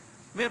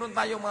 Meron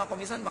tayong mga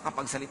komisan,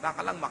 makapagsalita ka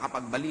lang,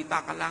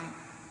 makapagbalita ka lang.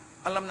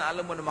 Alam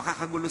mo na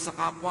makakagulo sa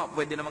kapwa,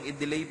 pwede namang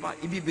i-delay pa,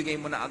 ibibigay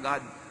mo na agad.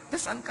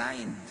 That's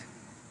unkind.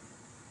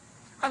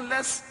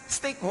 Unless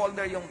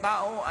stakeholder yung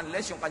tao,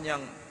 unless yung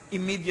kanyang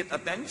immediate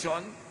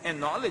attention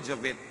and knowledge of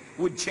it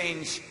would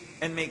change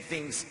and make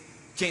things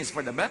change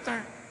for the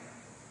better.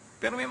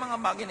 Pero may mga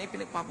bagay na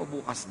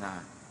ipinagpapabukas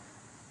na.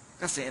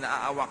 Kasi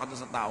naaawa ka doon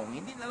sa taong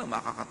hindi na lang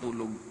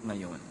makakatulog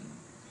ngayon.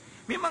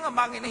 May mga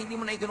bagay na hindi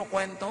mo na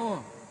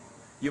ikinukwento.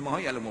 Yung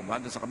mga, alam mo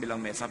ba, doon sa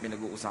kabilang mesa,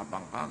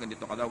 pinag-uusapan ka,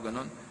 ganito ka daw,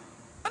 ganon.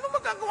 Ano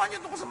magagawa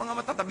niyo doon sa mga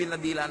matatabil na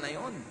dila na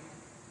yon?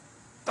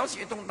 Tapos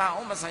itong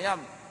tao masaya,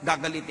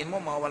 gagalitin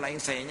mo, mawawala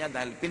yung saya niya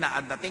dahil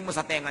pinaadating mo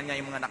sa tenga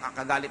niya yung mga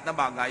nakakagalit na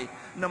bagay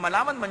na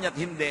malaman man niya't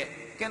hindi,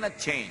 cannot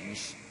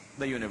change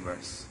the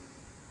universe.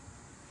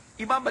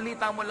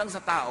 Ibabalita mo lang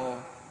sa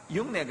tao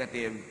yung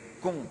negative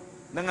kung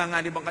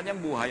nanganganib ang kanyang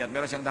buhay at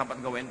meron siyang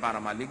dapat gawin para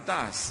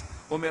maligtas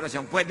o meron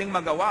siyang pwedeng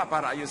magawa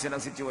para ayusin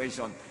ang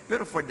situation.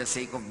 Pero for the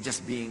sake of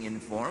just being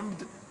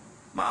informed,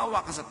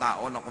 maawa ka sa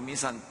tao na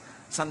kumisan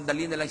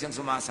sandali na lang siyang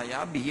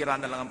sumasaya, bihira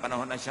na lang ang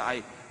panahon na siya ay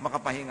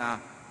makapahinga,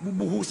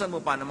 bubuhusan mo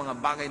pa ng mga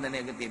bagay na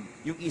negative,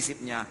 yung isip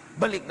niya,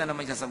 balik na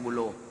naman siya sa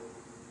gulo.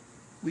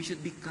 We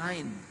should be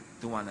kind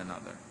to one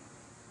another.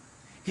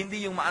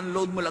 Hindi yung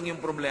ma-unload mo lang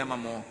yung problema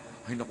mo,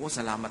 ay naku,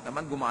 salamat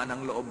naman, gumaan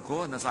ang loob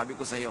ko. Nasabi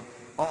ko sa iyo,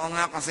 oo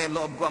nga kasi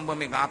loob ko ang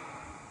bumigat.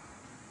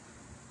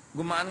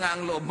 Gumaan nga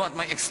ang loob mo at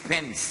may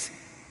expense.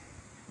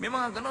 May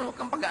mga ganun, huwag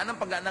kang pagaan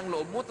ang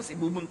loob mo, tapos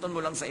ibubunton mo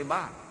lang sa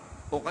iba.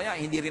 O kaya,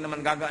 hindi rin naman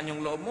gagaan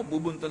yung loob mo,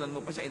 bubuntunan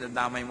mo pa siya,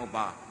 idadamay mo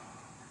pa.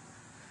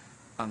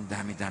 Ang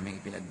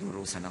dami-daming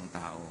ipinagdurusan ng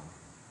tao.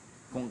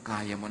 Kung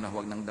kaya mo na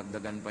huwag nang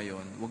dagdagan pa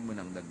yon, huwag mo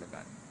nang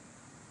dagdagan.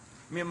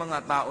 May mga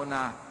tao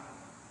na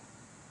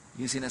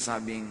yung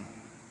sinasabing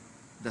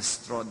the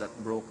straw that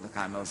broke the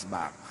camel's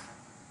back.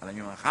 Alam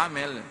niyo mga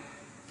camel,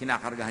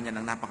 kinakargahan niya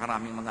ng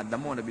napakaraming mga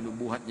damo na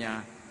binubuhat niya.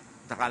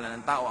 Takala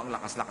ng tao ang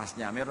lakas-lakas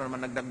niya. Meron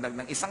naman nagdagdag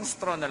ng isang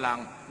straw na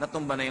lang,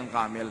 natumba na yung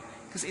camel.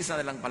 Kasi isa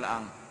na lang pala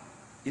ang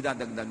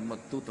idadagdag mo,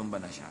 tutumba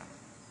na siya.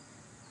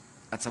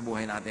 At sa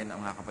buhay natin,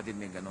 ang mga kapatid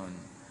may ganun.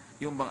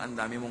 Yung bang ang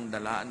dami mong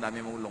dala, ang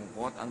dami mong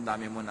lungkot, ang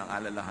dami mo nang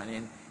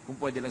alalahanin, kung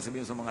pwede lang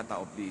sabihin sa mga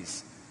tao,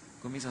 please,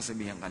 kung may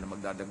sasabihan ka na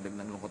magdadagdag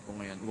ng lungkot ko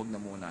ngayon, huwag na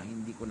muna,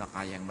 hindi ko na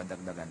kayang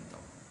madagdagan to.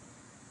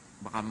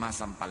 Baka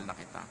masampal na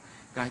kita.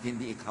 Kahit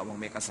hindi ikaw ang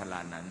may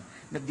kasalanan,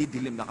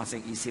 nagdidilim na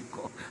kasi ang isip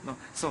ko. No?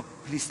 So,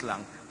 please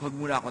lang, huwag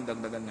muna akong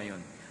dagdagan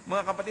ngayon.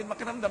 Mga kapatid,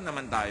 makiramdam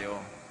naman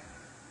tayo.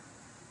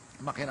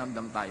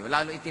 Makiramdam tayo.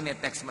 Lalo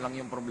itinetext mo lang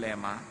yung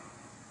problema.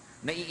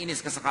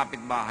 Naiinis ka sa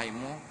kapitbahay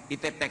mo.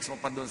 Ite-text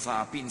mo pa doon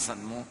sa pinsan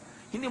mo.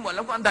 Hindi mo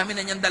alam kung ang dami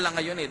na niyang dala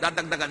ngayon eh.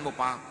 Dadagdagan mo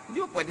pa. Hindi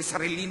mo pwede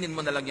sarilinin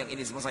mo na lang yung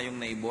inis mo sa yung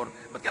neighbor.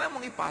 Ba't kailangan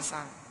mong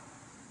ipasa?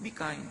 Be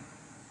kind.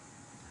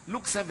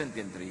 Luke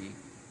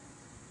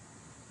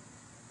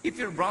 17:3. If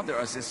your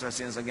brother or sister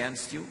sins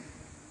against you,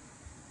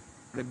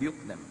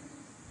 rebuke them.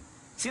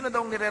 Sino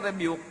daw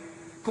nire-rebuke?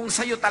 Kung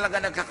sa'yo talaga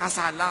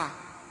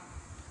nagkakasala.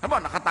 Aba,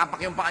 nakatapak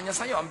yung paa niya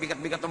sa'yo, ang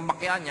bigat-bigat ng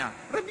bakya niya.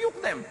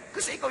 Rebuke them.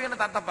 Kasi ikaw yung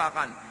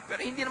natatapakan.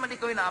 Pero hindi naman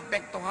ikaw yung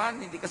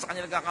naapektuhan, hindi ka sa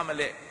kanya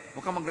nagkakamali.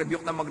 Huwag ka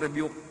mag-rebuke na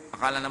mag-rebuke.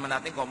 Akala naman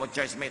natin, kung mo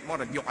churchmate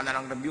mo, rebuke ka na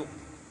lang rebuke.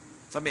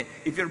 Sabi,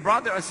 if your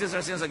brother or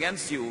sister sins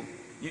against you,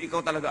 yung ikaw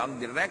talaga ang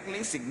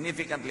directly,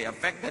 significantly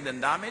affected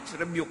and damaged,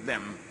 rebuke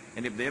them.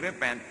 And if they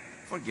repent,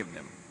 forgive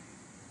them.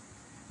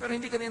 Pero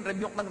hindi ka rin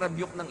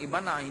rebuke ng iba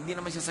na hindi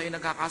naman siya sa'yo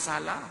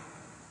nagkakasala.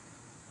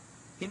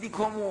 Hindi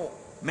ko mo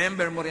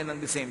member mo rin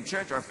ng the same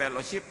church or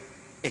fellowship,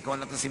 ikaw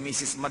na to si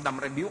Mrs. Madam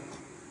Rebuke,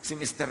 si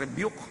Mr.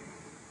 Rebuke,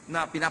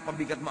 na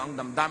pinapabigat mo ang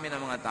damdamin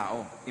ng mga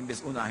tao,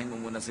 imbes unahin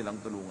mo muna silang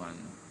tulungan.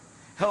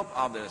 Help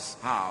others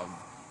have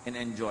and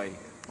enjoy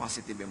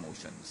positive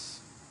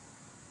emotions.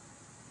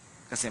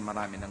 Kasi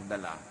marami ng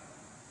dala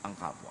ang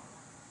kapwa.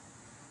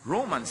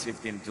 Romans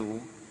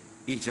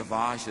 15:2, each of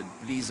us should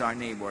please our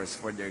neighbors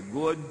for their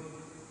good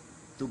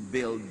to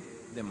build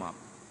them up.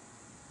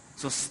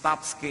 So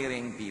stop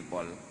scaring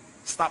people.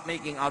 Stop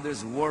making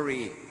others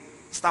worry.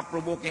 Stop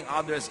provoking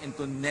others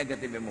into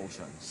negative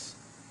emotions.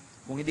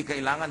 Kung hindi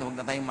kailangan, huwag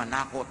na tayong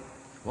manakot.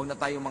 Huwag na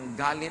tayong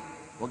manggalit.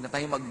 Huwag na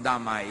tayong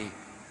magdamay.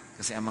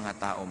 Kasi ang mga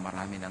tao,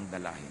 marami nang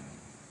dalahin.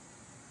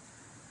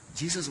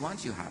 Jesus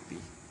wants you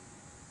happy.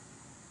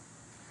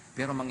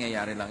 Pero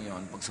mangyayari lang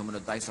yon pag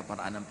sumunod tayo sa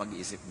paraan ng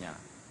pag-iisip niya.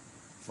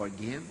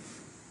 Forgive.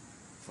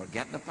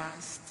 Forget the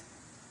past.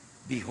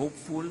 Be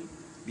hopeful.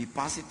 Be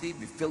positive.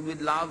 Be filled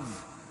with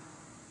love.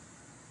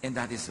 And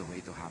that is the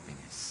way to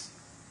happiness.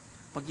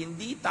 Pag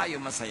hindi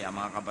tayo masaya,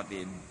 mga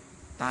kapatid,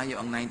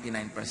 tayo ang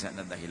 99%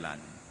 na dahilan.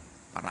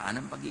 Paraan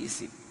ng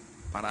pag-iisip,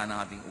 paraan ng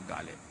ating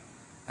ugali.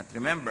 At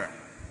remember,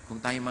 kung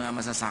tayo mga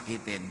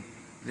masasakitin,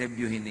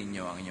 reviewin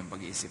ninyo ang inyong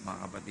pag-iisip,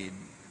 mga kapatid,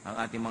 ang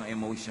ating mga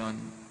emotion,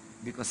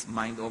 because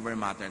mind over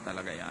matter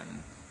talaga yan.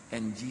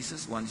 And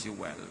Jesus wants you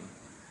well.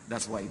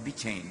 That's why be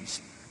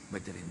changed by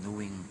the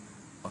renewing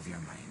of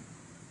your mind.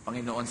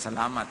 Panginoon,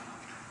 salamat.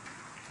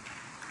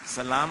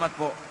 Salamat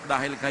po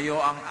dahil kayo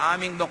ang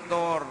aming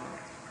doktor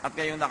at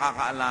kayong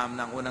nakakaalam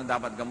ng unang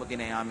dapat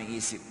gamutin ay aming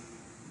isip.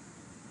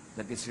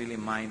 That is really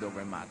mind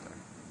over matter.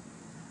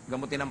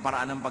 Gamutin ang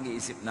paraan ng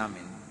pag-iisip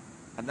namin.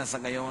 At nasa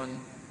ngayon,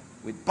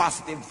 with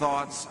positive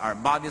thoughts, our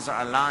bodies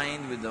are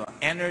aligned with the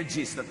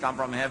energies that come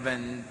from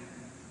heaven.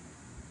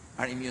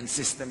 Our immune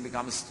system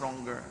becomes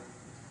stronger.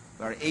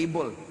 We are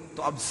able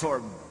to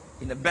absorb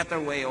in a better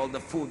way all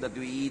the food that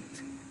we eat.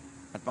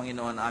 At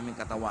Panginoon, aming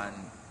katawan,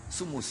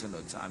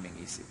 sumusunod sa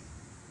aming isip.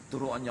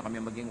 Turuan niyo kami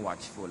maging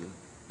watchful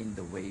in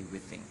the way we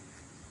think.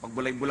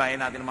 Pagbulay-bulayan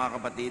natin mga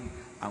kapatid,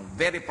 ang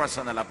very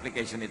personal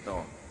application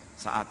nito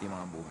sa ating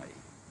mga buhay.